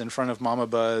plays in front of Mama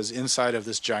Buzz inside of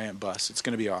this giant bus. It's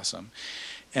going to be awesome.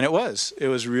 And it was. It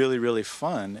was really, really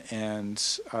fun.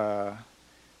 And a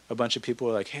bunch of people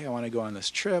were like, hey, I want to go on this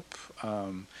trip.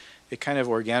 It kind of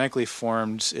organically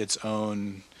formed its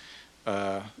own,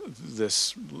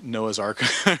 this Noah's Ark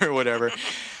or whatever.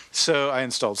 So I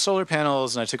installed solar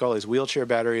panels, and I took all these wheelchair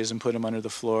batteries and put them under the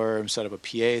floor and set up a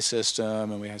PA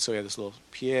system. And we had this little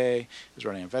PA. It was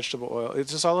running on vegetable oil.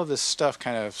 It's just all of this stuff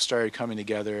kind of started coming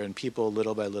together, and people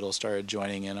little by little started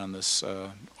joining in on this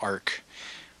arc.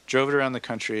 Drove it around the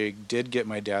country, did get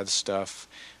my dad's stuff.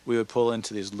 We would pull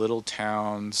into these little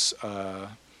towns.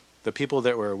 The people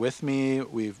that were with me,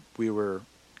 we were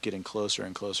getting closer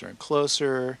and closer and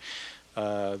closer.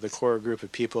 The core group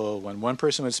of people, when one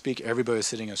person would speak, everybody was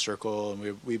sitting in a circle,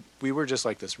 and we were just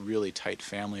like this really tight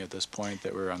family at this point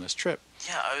that we were on this trip.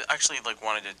 Yeah, I actually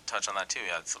wanted to touch on that too.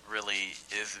 Yeah,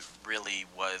 it really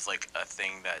was like a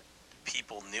thing that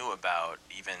people knew about,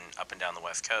 even up and down the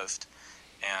West Coast.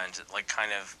 And like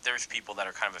kind of, there's people that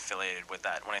are kind of affiliated with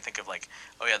that. When I think of like,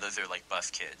 oh yeah, those are like bus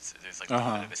kids. There's like a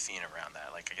little bit of a scene around that.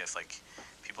 Like I guess like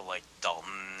people like Dalton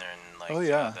and like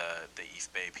the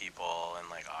East Bay people and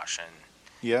like Oshin.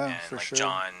 Yeah, and for like sure.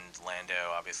 John, Lando,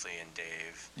 obviously, and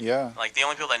Dave. Yeah. Like the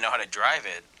only people that know how to drive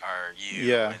it are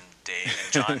you and Dave,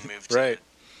 and John moved right.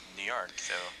 to New York.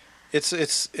 So it's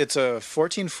a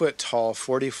 14-foot tall,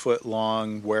 40-foot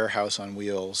long warehouse on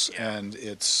wheels, and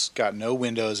it's got no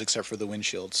windows except for the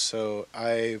windshield. So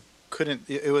I couldn't.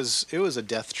 It was a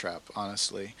death trap,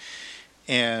 honestly.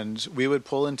 And we would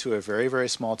pull into a very, very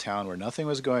small town where nothing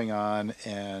was going on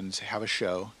and have a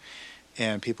show.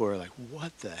 And people were like,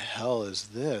 what the hell is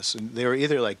this? And they were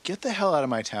either like, get the hell out of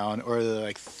my town, or they're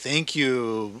like, thank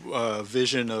you,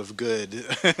 vision of good.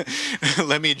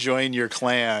 Let me join your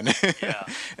clan. Yeah.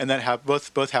 And that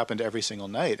both happened every single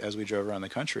night as we drove around the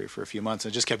country for a few months.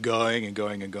 And it just kept going and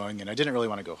going and going. And I didn't really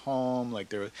want to go home.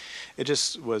 Like it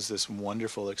just was this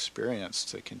wonderful experience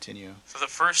to continue. So the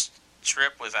first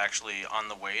trip was actually on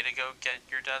the way to go get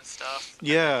your dad's stuff?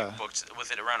 Yeah.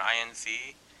 Was it around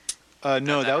INC?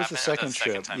 No, that was the second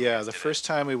trip. Yeah, the first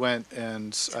time we went,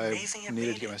 and I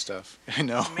needed to get my stuff. I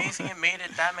know. It's amazing it made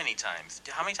it that many times.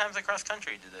 How many times across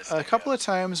country did this? A couple of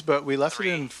times, but we left it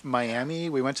in Miami.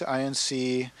 We went to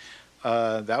INC.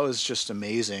 That was just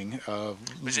amazing.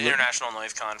 Which is an International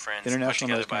Noise Conference. International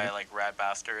put Noise together by like Rad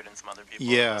Bastard and some other people.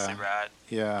 Yeah. Mostly Rad.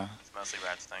 Yeah. It's mostly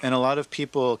Rad's thing. And a lot of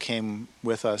people came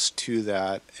with us to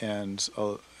that, and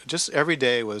just every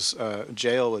day was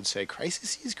jail would say,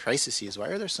 crises. Why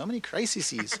are there so many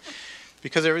crises?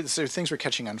 Because things were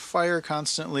catching on fire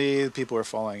constantly. People were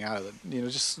falling out of it.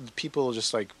 Just people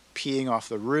just like peeing off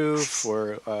the roof,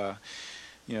 or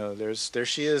there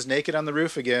she is naked on the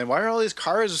roof again. Why are all these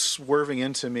cars swerving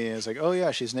into me? It's like, oh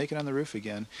yeah, she's naked on the roof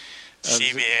again.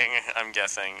 She being, I'm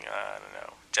guessing, I don't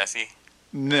know, Jessie.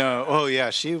 No, oh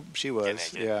yeah, she was.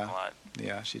 Naked yeah, a lot.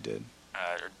 Yeah, she did.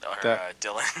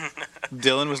 Dylan.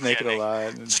 Dylan was naked a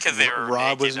lot. Just because they were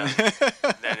Rob naked.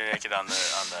 They're naked on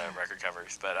the record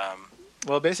covers, but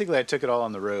Well, basically, I took it all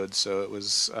on the road, so it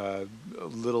was a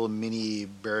little mini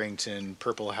Barrington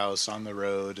Purple House on the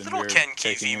road, and little Ken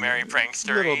Kesey, Merry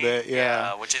Prankster, a little bit,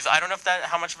 yeah. Which is, I don't know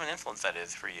how much of an influence that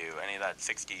is for you, any of that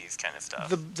 '60s kind of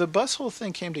stuff. The bus whole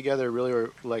thing came together really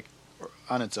like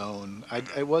on its own.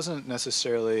 It wasn't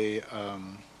necessarily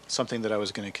something that I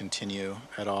was going to continue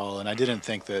at all, and I didn't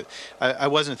think that I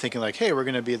wasn't thinking like, hey, we're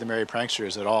going to be the Merry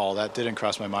Pranksters at all. That didn't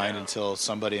cross my mind until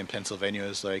somebody in Pennsylvania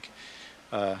was like,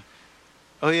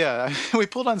 oh yeah, we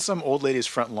pulled on some old lady's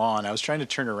front lawn. I was trying to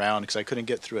turn around because I couldn't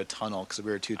get through a tunnel because we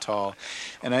were too tall,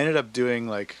 and I ended up doing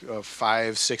like a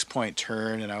 5-6 point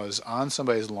turn, and I was on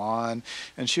somebody's lawn,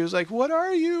 and she was like, what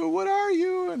are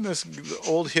you? And this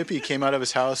old hippie came out of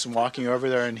his house and walking over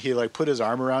there, and he like put his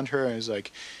arm around her, and he was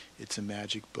like, it's a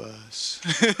magic bus.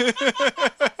 That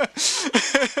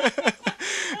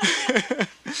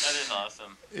is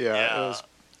awesome. Yeah, it was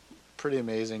pretty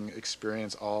amazing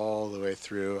experience all the way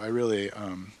through. I really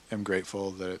am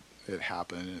grateful that it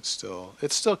happened. It's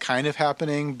still kind of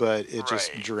happening, but it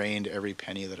just drained every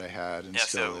penny that I had, and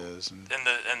still is. And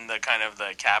the kind of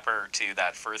the capper to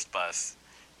that first bus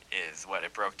is what,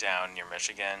 it broke down near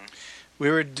Michigan.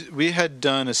 We had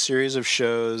done a series of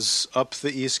shows up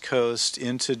the East Coast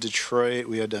into Detroit.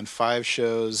 We had done 5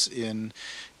 shows in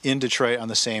Detroit on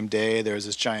the same day. There was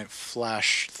this giant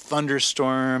flash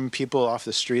thunderstorm. People off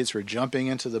the streets were jumping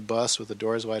into the bus with the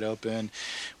doors wide open.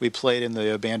 We played in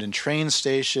the abandoned train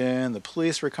station. The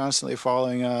police were constantly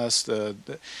following us. The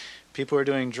people were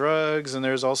doing drugs, and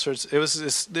there's all sorts. It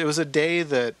was a day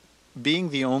that, being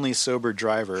the only sober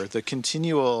driver, the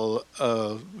continual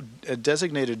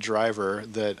designated driver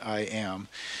that I am,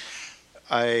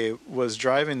 I was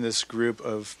driving this group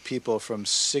of people from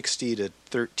 60 to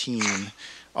 13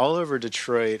 all over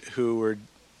Detroit who were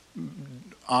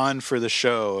on for the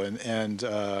show, and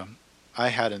I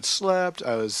hadn't slept.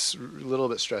 I was a little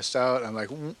bit stressed out. I'm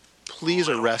like, please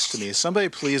arrest me. Somebody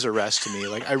please arrest me.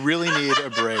 Like, I really need a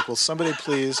break. Will somebody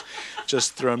please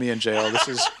just throw me in jail? This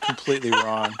is completely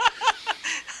wrong.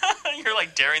 You're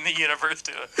like daring the universe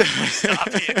to stop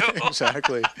you.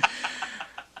 Exactly.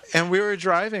 And we were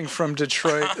driving from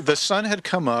Detroit. The sun had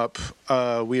come up.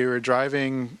 We were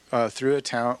driving through a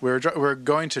town. We were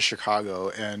going to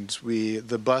Chicago, and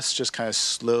the bus just kind of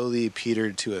slowly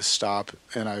petered to a stop,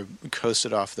 and I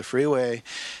coasted off the freeway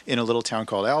in a little town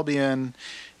called Albion,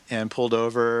 and pulled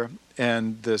over.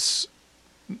 And this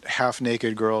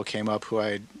half-naked girl came up who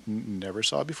I never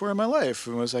saw before in my life,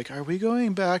 and was like, "Are we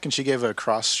going back?" And she gave a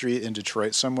cross street in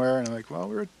Detroit somewhere, and I'm like,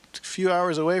 "Well, few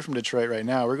hours away from Detroit right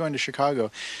now. We're going to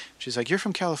Chicago. She's like, you're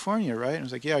from California, right? And I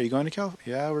was like, yeah, are you going to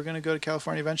California? Yeah, we're going to go to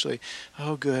California eventually.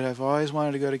 Oh, good. I've always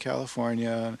wanted to go to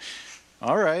California.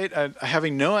 All right.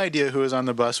 Having no idea who was on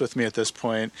the bus with me at this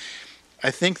point, I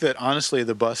think that honestly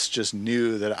the bus just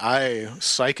knew that I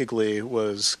psychically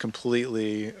was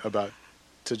completely about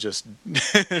to just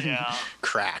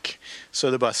crack.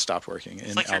 So the bus stopped working.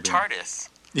 It's like your TARDIS.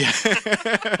 Yeah.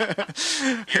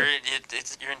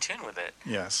 You're in tune with it.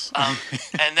 Yes.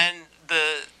 And then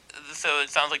so it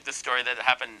sounds like the story that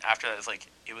happened after that is like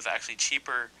it was actually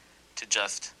cheaper to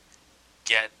just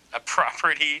get a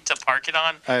property to park it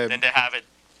on than to have it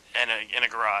in a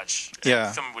garage.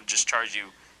 Yeah. Someone would just charge you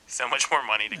so much more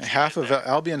money to keep half it of there.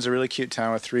 Albion's a really cute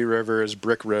town with 3 rivers,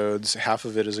 brick roads. Half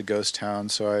of it is a ghost town.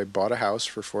 So I bought a house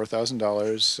for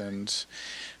 $4,000 and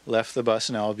left the bus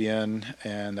in Albion,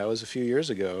 and that was a few years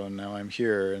ago, and now I'm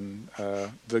here. And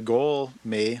the goal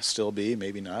may still be,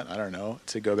 maybe not, I don't know,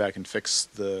 to go back and fix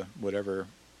the whatever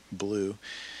blew.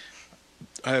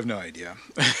 I have no idea.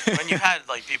 When you had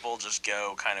like people just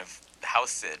go kind of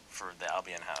house sit for the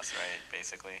Albion house, right?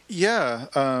 Basically. Yeah.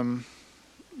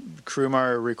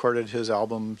 Krumar recorded his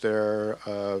album there.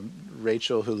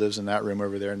 Rachel, who lives in that room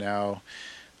over there now,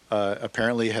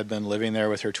 apparently had been living there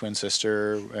with her twin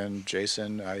sister and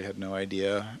Jason. I had no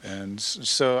idea. And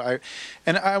so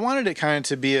I wanted it kind of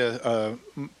to be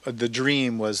the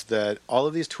dream was that all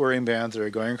of these touring bands that are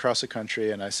going across the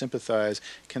country, and I sympathize,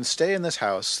 can stay in this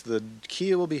house. The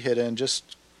key will be hidden.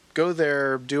 Just go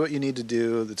there, do what you need to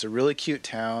do. It's a really cute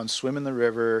town. Swim in the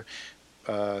river.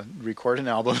 Record an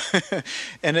album.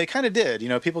 And they kind of did. You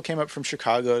know, people came up from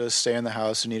Chicago to stay in the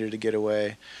house and needed to get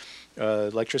away.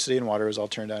 Electricity and water was all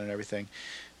turned on and everything.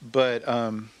 But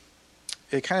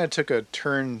it kind of took a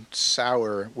turn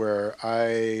sour where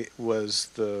I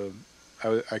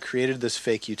created this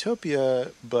fake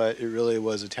utopia, but it really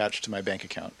was attached to my bank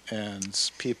account. And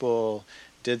people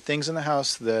did things in the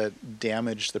house that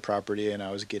damaged the property, and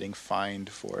I was getting fined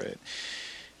for it.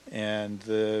 And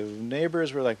the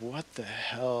neighbors were like, what the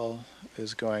hell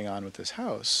is going on with this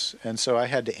house? And so I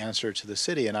had to answer to the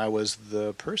city, and I was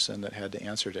the person that had to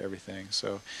answer to everything.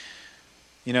 So,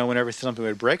 you know, whenever something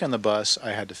would break on the bus,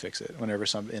 I had to fix it. Whenever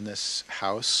something in this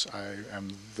house,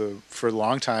 for a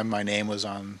long time, my name was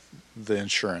on the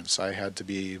insurance. I had to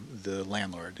be the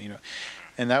landlord, you know.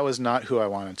 And that was not who I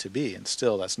wanted to be. And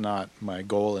still, that's not my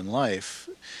goal in life.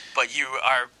 But you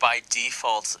are, by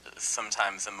default,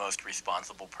 sometimes the most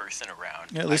responsible person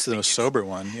around. Yeah, at least the most sober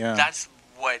one, yeah. That's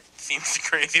what seems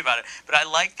crazy about it. But I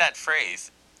like that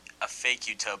phrase, a fake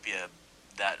utopia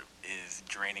that is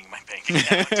draining my bank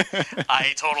account.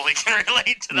 I totally can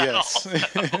relate to that also.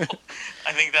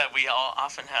 I think that we all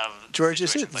often have George,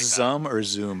 is it like Zum or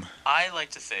Zoom? I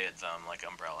like to say it Zum, like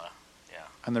umbrella. Yeah.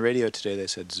 On the radio today, they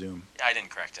said Zoom. I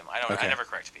didn't correct him. I never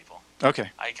correct people. Okay.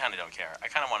 I kind of don't care. I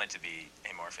kind of want it to be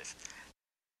amorphous.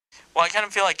 Well, I kind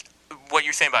of feel like what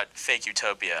you're saying about fake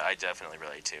utopia, I definitely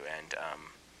relate to, and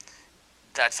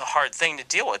that's a hard thing to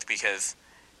deal with because,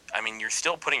 I mean, you're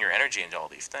still putting your energy into all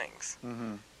these things.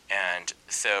 Mm-hmm. And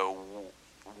so,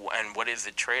 and what is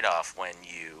the trade-off when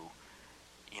you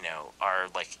know, are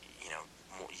like, you know,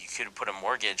 you could have put a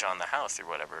mortgage on the house or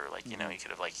whatever, like, you know, you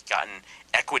could have like gotten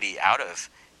equity out of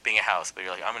being a house, but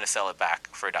you're like, I'm going to sell it back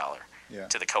for $1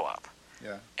 to the co-op.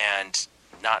 Yeah. And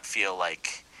not feel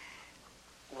like,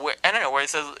 I don't know,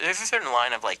 there's a certain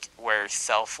line of like where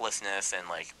selflessness and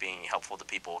like being helpful to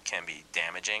people can be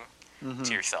damaging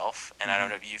to yourself. And I don't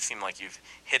know if you seem like you've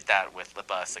hit that with the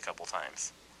bus a couple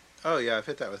times. Oh, yeah, I've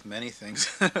hit that with many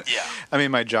things. Yeah. I mean,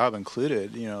 my job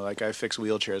included, you know, like I fix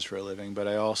wheelchairs for a living, but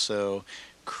I also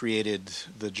created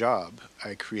the job.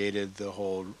 I created the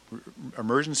whole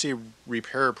emergency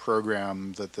repair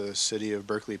program that the city of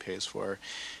Berkeley pays for.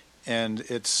 And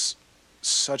it's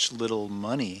such little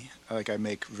money. Like, I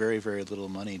make very, very little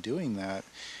money doing that.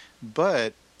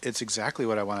 But it's exactly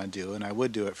what I want to do, and I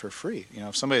would do it for free. You know,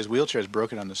 if somebody's wheelchair is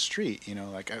broken on the street, you know,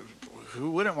 like, who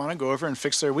wouldn't want to go over and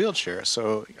fix their wheelchair?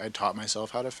 So I taught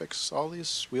myself how to fix all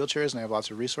these wheelchairs, and I have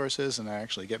lots of resources, and I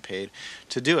actually get paid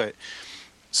to do it.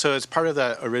 So it's part of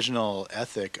that original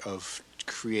ethic of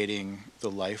creating the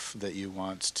life that you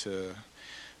want to,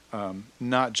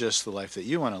 not just the life that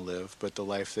you want to live, but the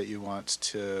life that you want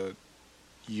to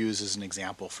use as an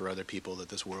example for other people that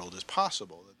this world is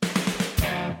possible.